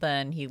communal,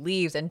 then he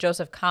leaves. And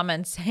Joseph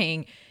comments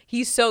saying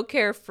he's so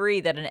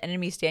carefree that an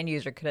enemy stand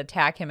user could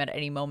attack him at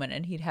any moment,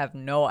 and he'd have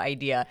no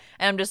idea.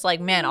 And I'm just like,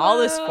 man, all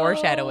this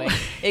foreshadowing.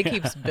 It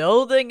keeps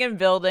building and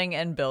building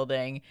and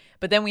building.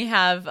 But then we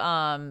have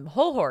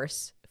Whole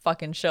Horse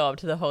fucking show up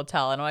to the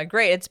hotel, and I'm like,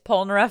 great, it's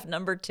Polnareff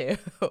number 2.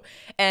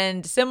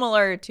 And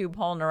similar to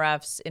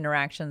Polnareff's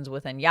interactions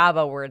with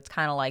Enyaba, where it's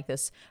kind of like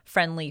this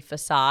friendly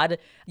facade,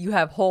 you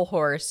have Whole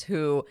Horse,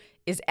 who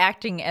is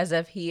acting as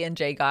if he and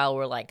Jay Guile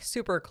were like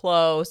super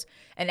close,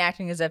 and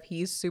acting as if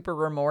he's super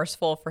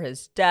remorseful for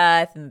his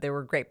death, and they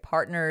were great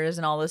partners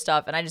and all this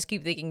stuff. And I just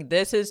keep thinking,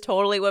 this is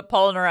totally what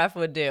Polnareff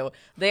would do.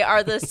 They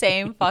are the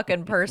same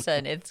fucking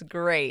person. It's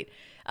great.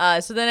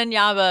 So then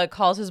Enyaba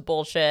calls his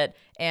bullshit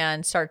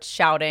and starts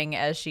shouting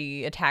as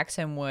she attacks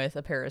him with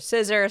a pair of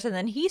scissors. And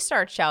then he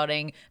starts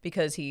shouting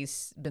because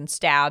he's been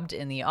stabbed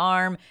in the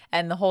arm.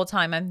 And the whole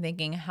time I'm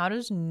thinking, how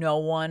does no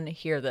one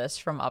hear this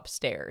from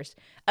upstairs?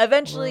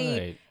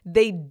 Eventually,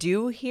 They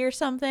do hear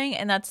something,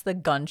 and that's the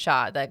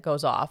gunshot that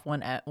goes off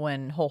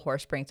when Whole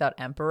Horse brings out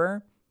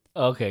Emperor.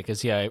 Okay,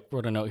 because I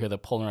wrote a note here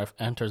that Polnareff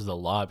enters the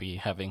lobby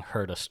having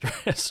heard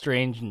a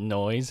strange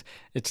noise.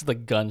 It's the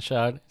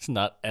gunshot. It's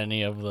not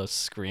any of the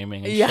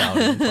screaming and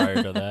shouting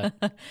prior to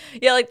that.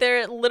 Yeah, like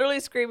they're literally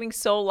screaming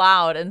so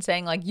loud and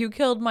saying like, you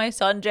killed my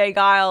son, Jay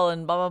Guile,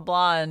 and blah, blah,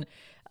 blah. And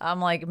I'm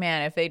like,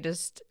 man, if they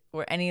just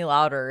were any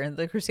louder,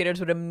 the Crusaders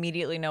would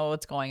immediately know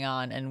what's going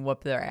on and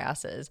whoop their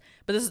asses.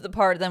 But this is the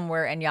part of them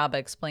where Enyaba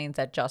explains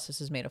that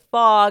justice is made of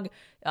fog.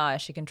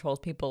 She controls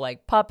people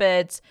like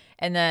puppets.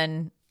 And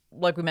then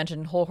like we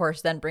mentioned, Whole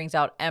Horse then brings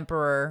out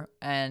Emperor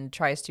and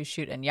tries to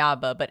shoot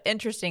Enyaba. But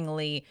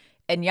interestingly,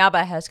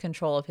 Enyaba has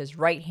control of his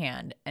right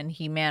hand, and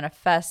he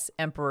manifests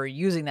Emperor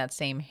using that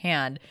same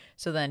hand.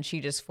 So then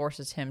she just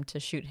forces him to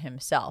shoot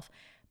himself.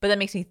 But that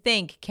makes me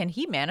think, can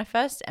he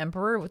manifest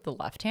Emperor with the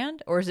left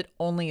hand, or is it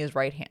only his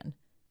right hand?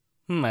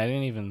 I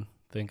didn't even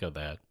think of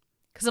that.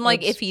 Because I'm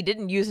like, if he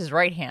didn't use his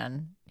right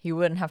hand, he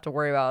wouldn't have to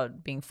worry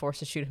about being forced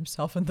to shoot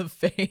himself in the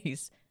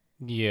face.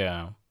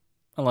 Yeah.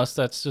 Unless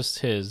that's just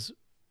his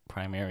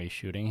primary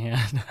shooting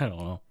hand. I don't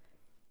know.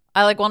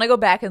 I like want to go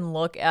back and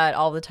look at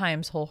all the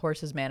times Whole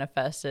Horse has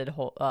manifested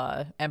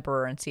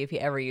Emperor and see if he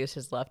ever used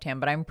his left hand,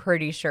 but I'm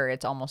pretty sure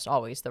it's almost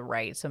always the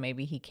right, so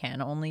maybe he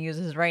can only use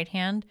his right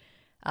hand.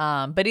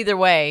 But either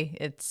way,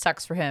 it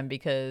sucks for him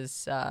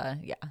because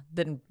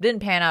didn't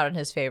pan out in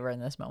his favor in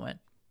this moment.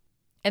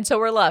 And so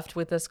we're left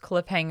with this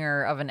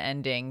cliffhanger of an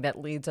ending that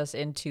leads us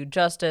into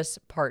Justice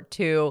Part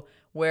 2,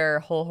 where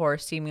Whole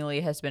Horse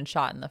seemingly has been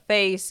shot in the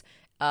face.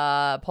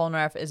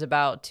 Polnareff is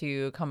about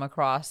to come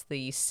across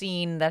the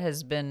scene that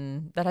has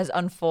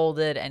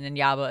unfolded, and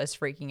Enyaba is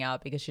freaking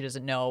out because she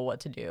doesn't know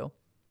what to do.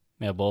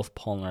 Yeah, both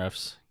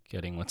Polnareffs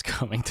getting what's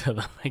coming to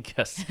them, I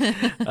guess.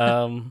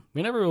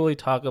 We never really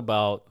talk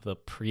about the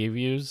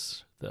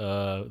previews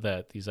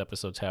that these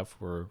episodes have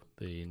for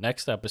the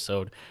next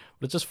episode,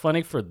 but it's just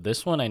funny for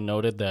this one. I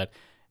noted that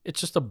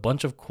it's just a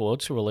bunch of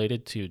quotes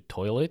related to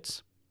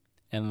toilets.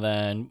 And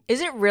then... Is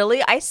it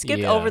really? I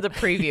skipped over the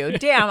preview.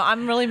 Damn,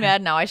 I'm really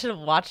mad now. I should have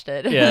watched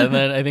it. Yeah, and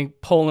then I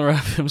think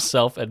Polnareff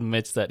himself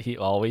admits that he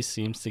always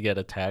seems to get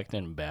attacked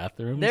in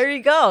bathrooms. There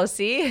you go,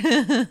 see?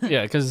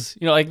 Yeah, because,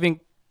 I think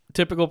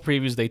typical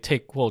previews, they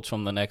take quotes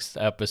from the next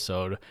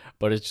episode,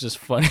 but it's just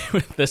funny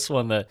with this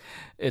one that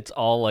it's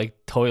all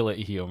like toilet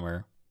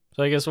humor.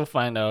 So I guess we'll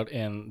find out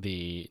in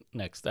the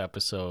next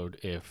episode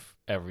if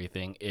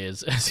everything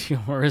is as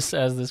humorous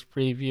as this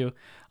preview.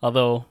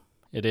 Although...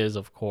 it is,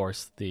 of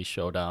course, the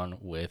showdown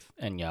with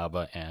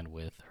Enyaba and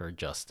with her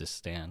justice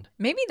stand.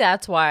 Maybe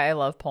that's why I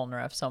love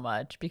Polnareff so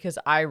much, because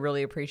I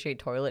really appreciate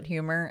toilet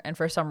humor. And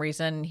for some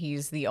reason,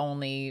 he's the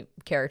only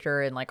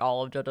character in like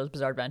all of JoJo's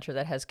Bizarre Adventure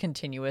that has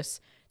continuous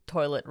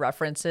toilet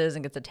references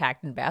and gets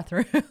attacked in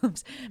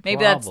bathrooms.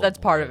 Maybe that's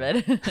part of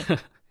it.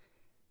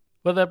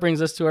 Well, that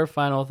brings us to our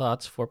final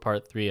thoughts for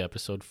Part 3,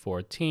 Episode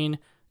 14,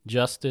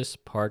 Justice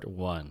Part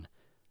 1.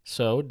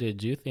 So,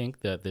 did you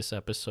think that this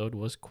episode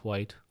was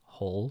quite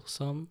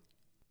wholesome?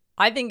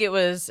 I think it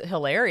was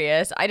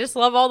hilarious. I just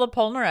love all the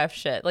Polnareff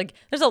shit. Like,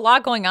 there's a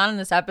lot going on in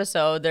this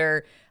episode.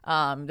 They're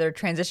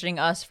transitioning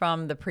us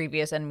from the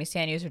previous enemy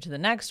stand user to the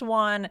next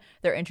one.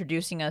 They're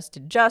introducing us to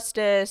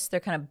Justice. They're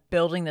kind of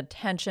building the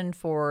tension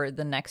for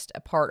the next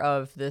part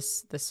of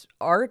this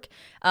arc.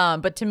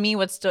 But to me,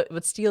 what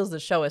steals the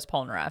show is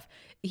Polnareff.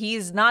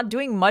 He's not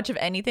doing much of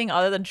anything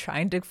other than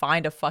trying to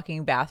find a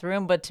fucking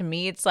bathroom. But to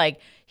me, it's like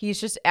he's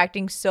just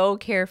acting so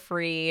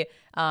carefree,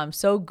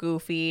 so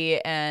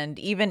goofy. And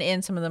even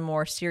in some of the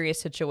more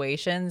serious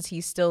situations,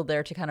 he's still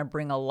there to kind of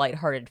bring a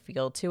lighthearted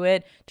feel to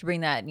it, to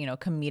bring that,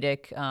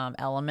 comedic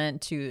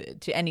element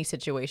to any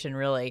situation,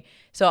 really.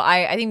 So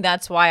I think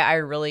that's why I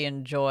really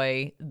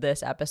enjoy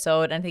this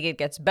episode. And I think it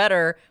gets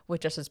better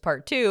with Justice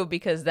Part 2,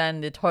 because then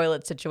the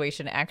toilet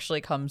situation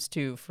actually comes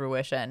to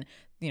fruition.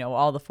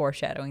 All the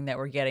foreshadowing that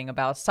we're getting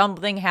about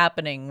something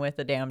happening with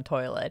the damn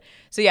toilet.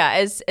 So yeah,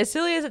 as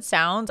silly as it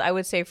sounds, I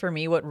would say for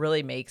me, what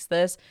really makes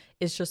this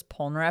is just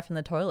Polnareff and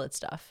the toilet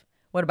stuff.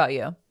 What about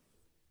you?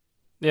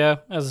 Yeah,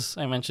 as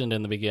I mentioned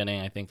in the beginning,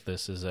 I think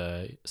this is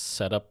a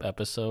setup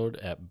episode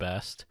at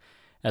best.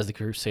 As the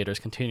Crusaders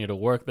continue to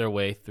work their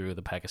way through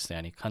the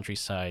Pakistani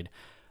countryside,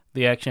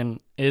 the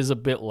action is a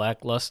bit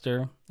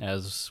lackluster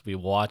as we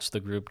watch the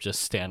group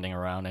just standing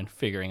around and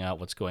figuring out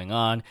what's going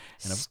on.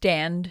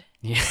 Standing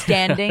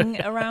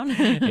around?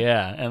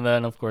 Yeah, and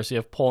then, of course, you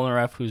have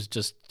Polnareff, who's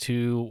just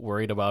too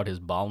worried about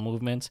his bowel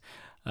movements,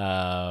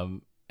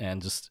 and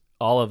just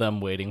all of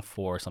them waiting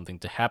for something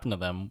to happen to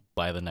them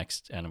by the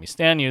next enemy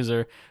stand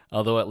user,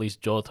 although at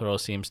least Jotaro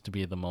seems to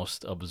be the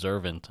most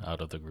observant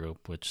out of the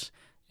group, which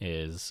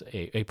is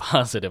a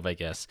positive, I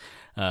guess.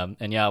 And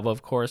Yaba,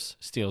 of course,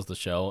 steals the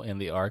show in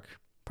the arc,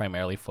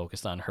 primarily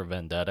focused on her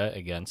vendetta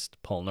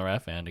against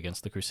Polnareff and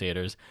against the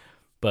Crusaders.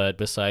 But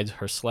besides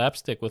her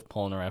slapstick with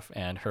Polnareff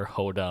and her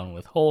hoedown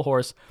with Whole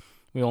Horse,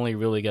 we only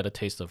really get a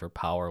taste of her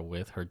power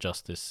with her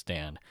justice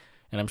stand.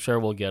 And I'm sure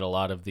we'll get a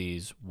lot of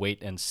these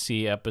wait and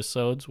see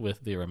episodes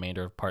with the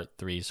remainder of Part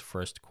 3's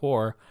first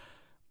core.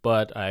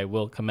 But I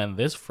will commend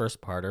this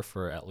first parter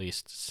for at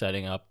least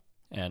setting up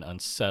an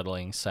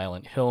unsettling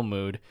Silent Hill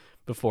mood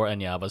before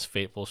Enyaba's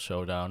fateful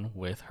showdown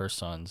with her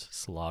son's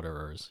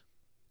slaughterers.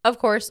 Of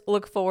course,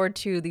 look forward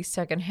to the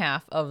second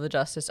half of the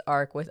Justice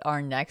arc with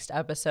our next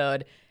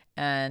episode.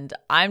 And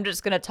I'm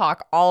just going to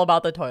talk all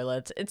about the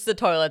toilets. It's the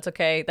toilets,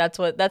 okay? That's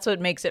what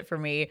makes it for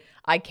me.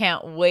 I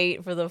can't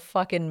wait for the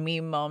fucking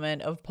meme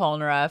moment of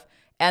Polnareff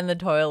and the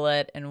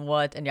toilet and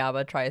what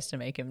Inaba tries to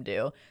make him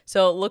do.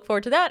 So look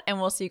forward to that, and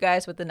we'll see you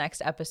guys with the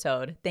next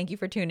episode. Thank you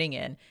for tuning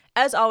in.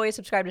 As always,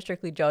 subscribe to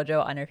Strictly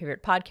JoJo on your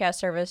favorite podcast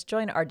service.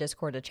 Join our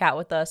Discord to chat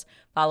with us.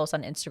 Follow us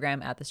on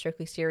Instagram at The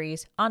Strictly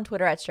Series, on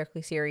Twitter at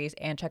Strictly Series,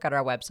 and check out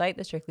our website,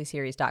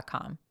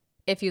 thestrictlyseries.com.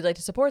 If you'd like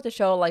to support the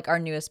show like our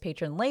newest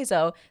patron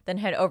Lazo, then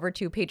head over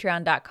to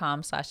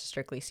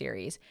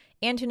patreon.com/strictlyseries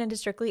and tune into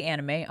Strictly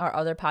Anime, our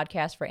other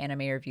podcast for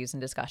anime reviews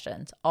and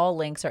discussions. All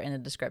links are in the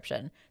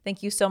description.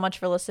 Thank you so much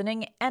for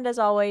listening, and as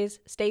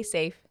always, stay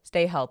safe,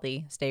 stay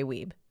healthy, stay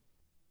weeb.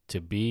 To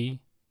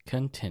be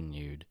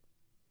continued.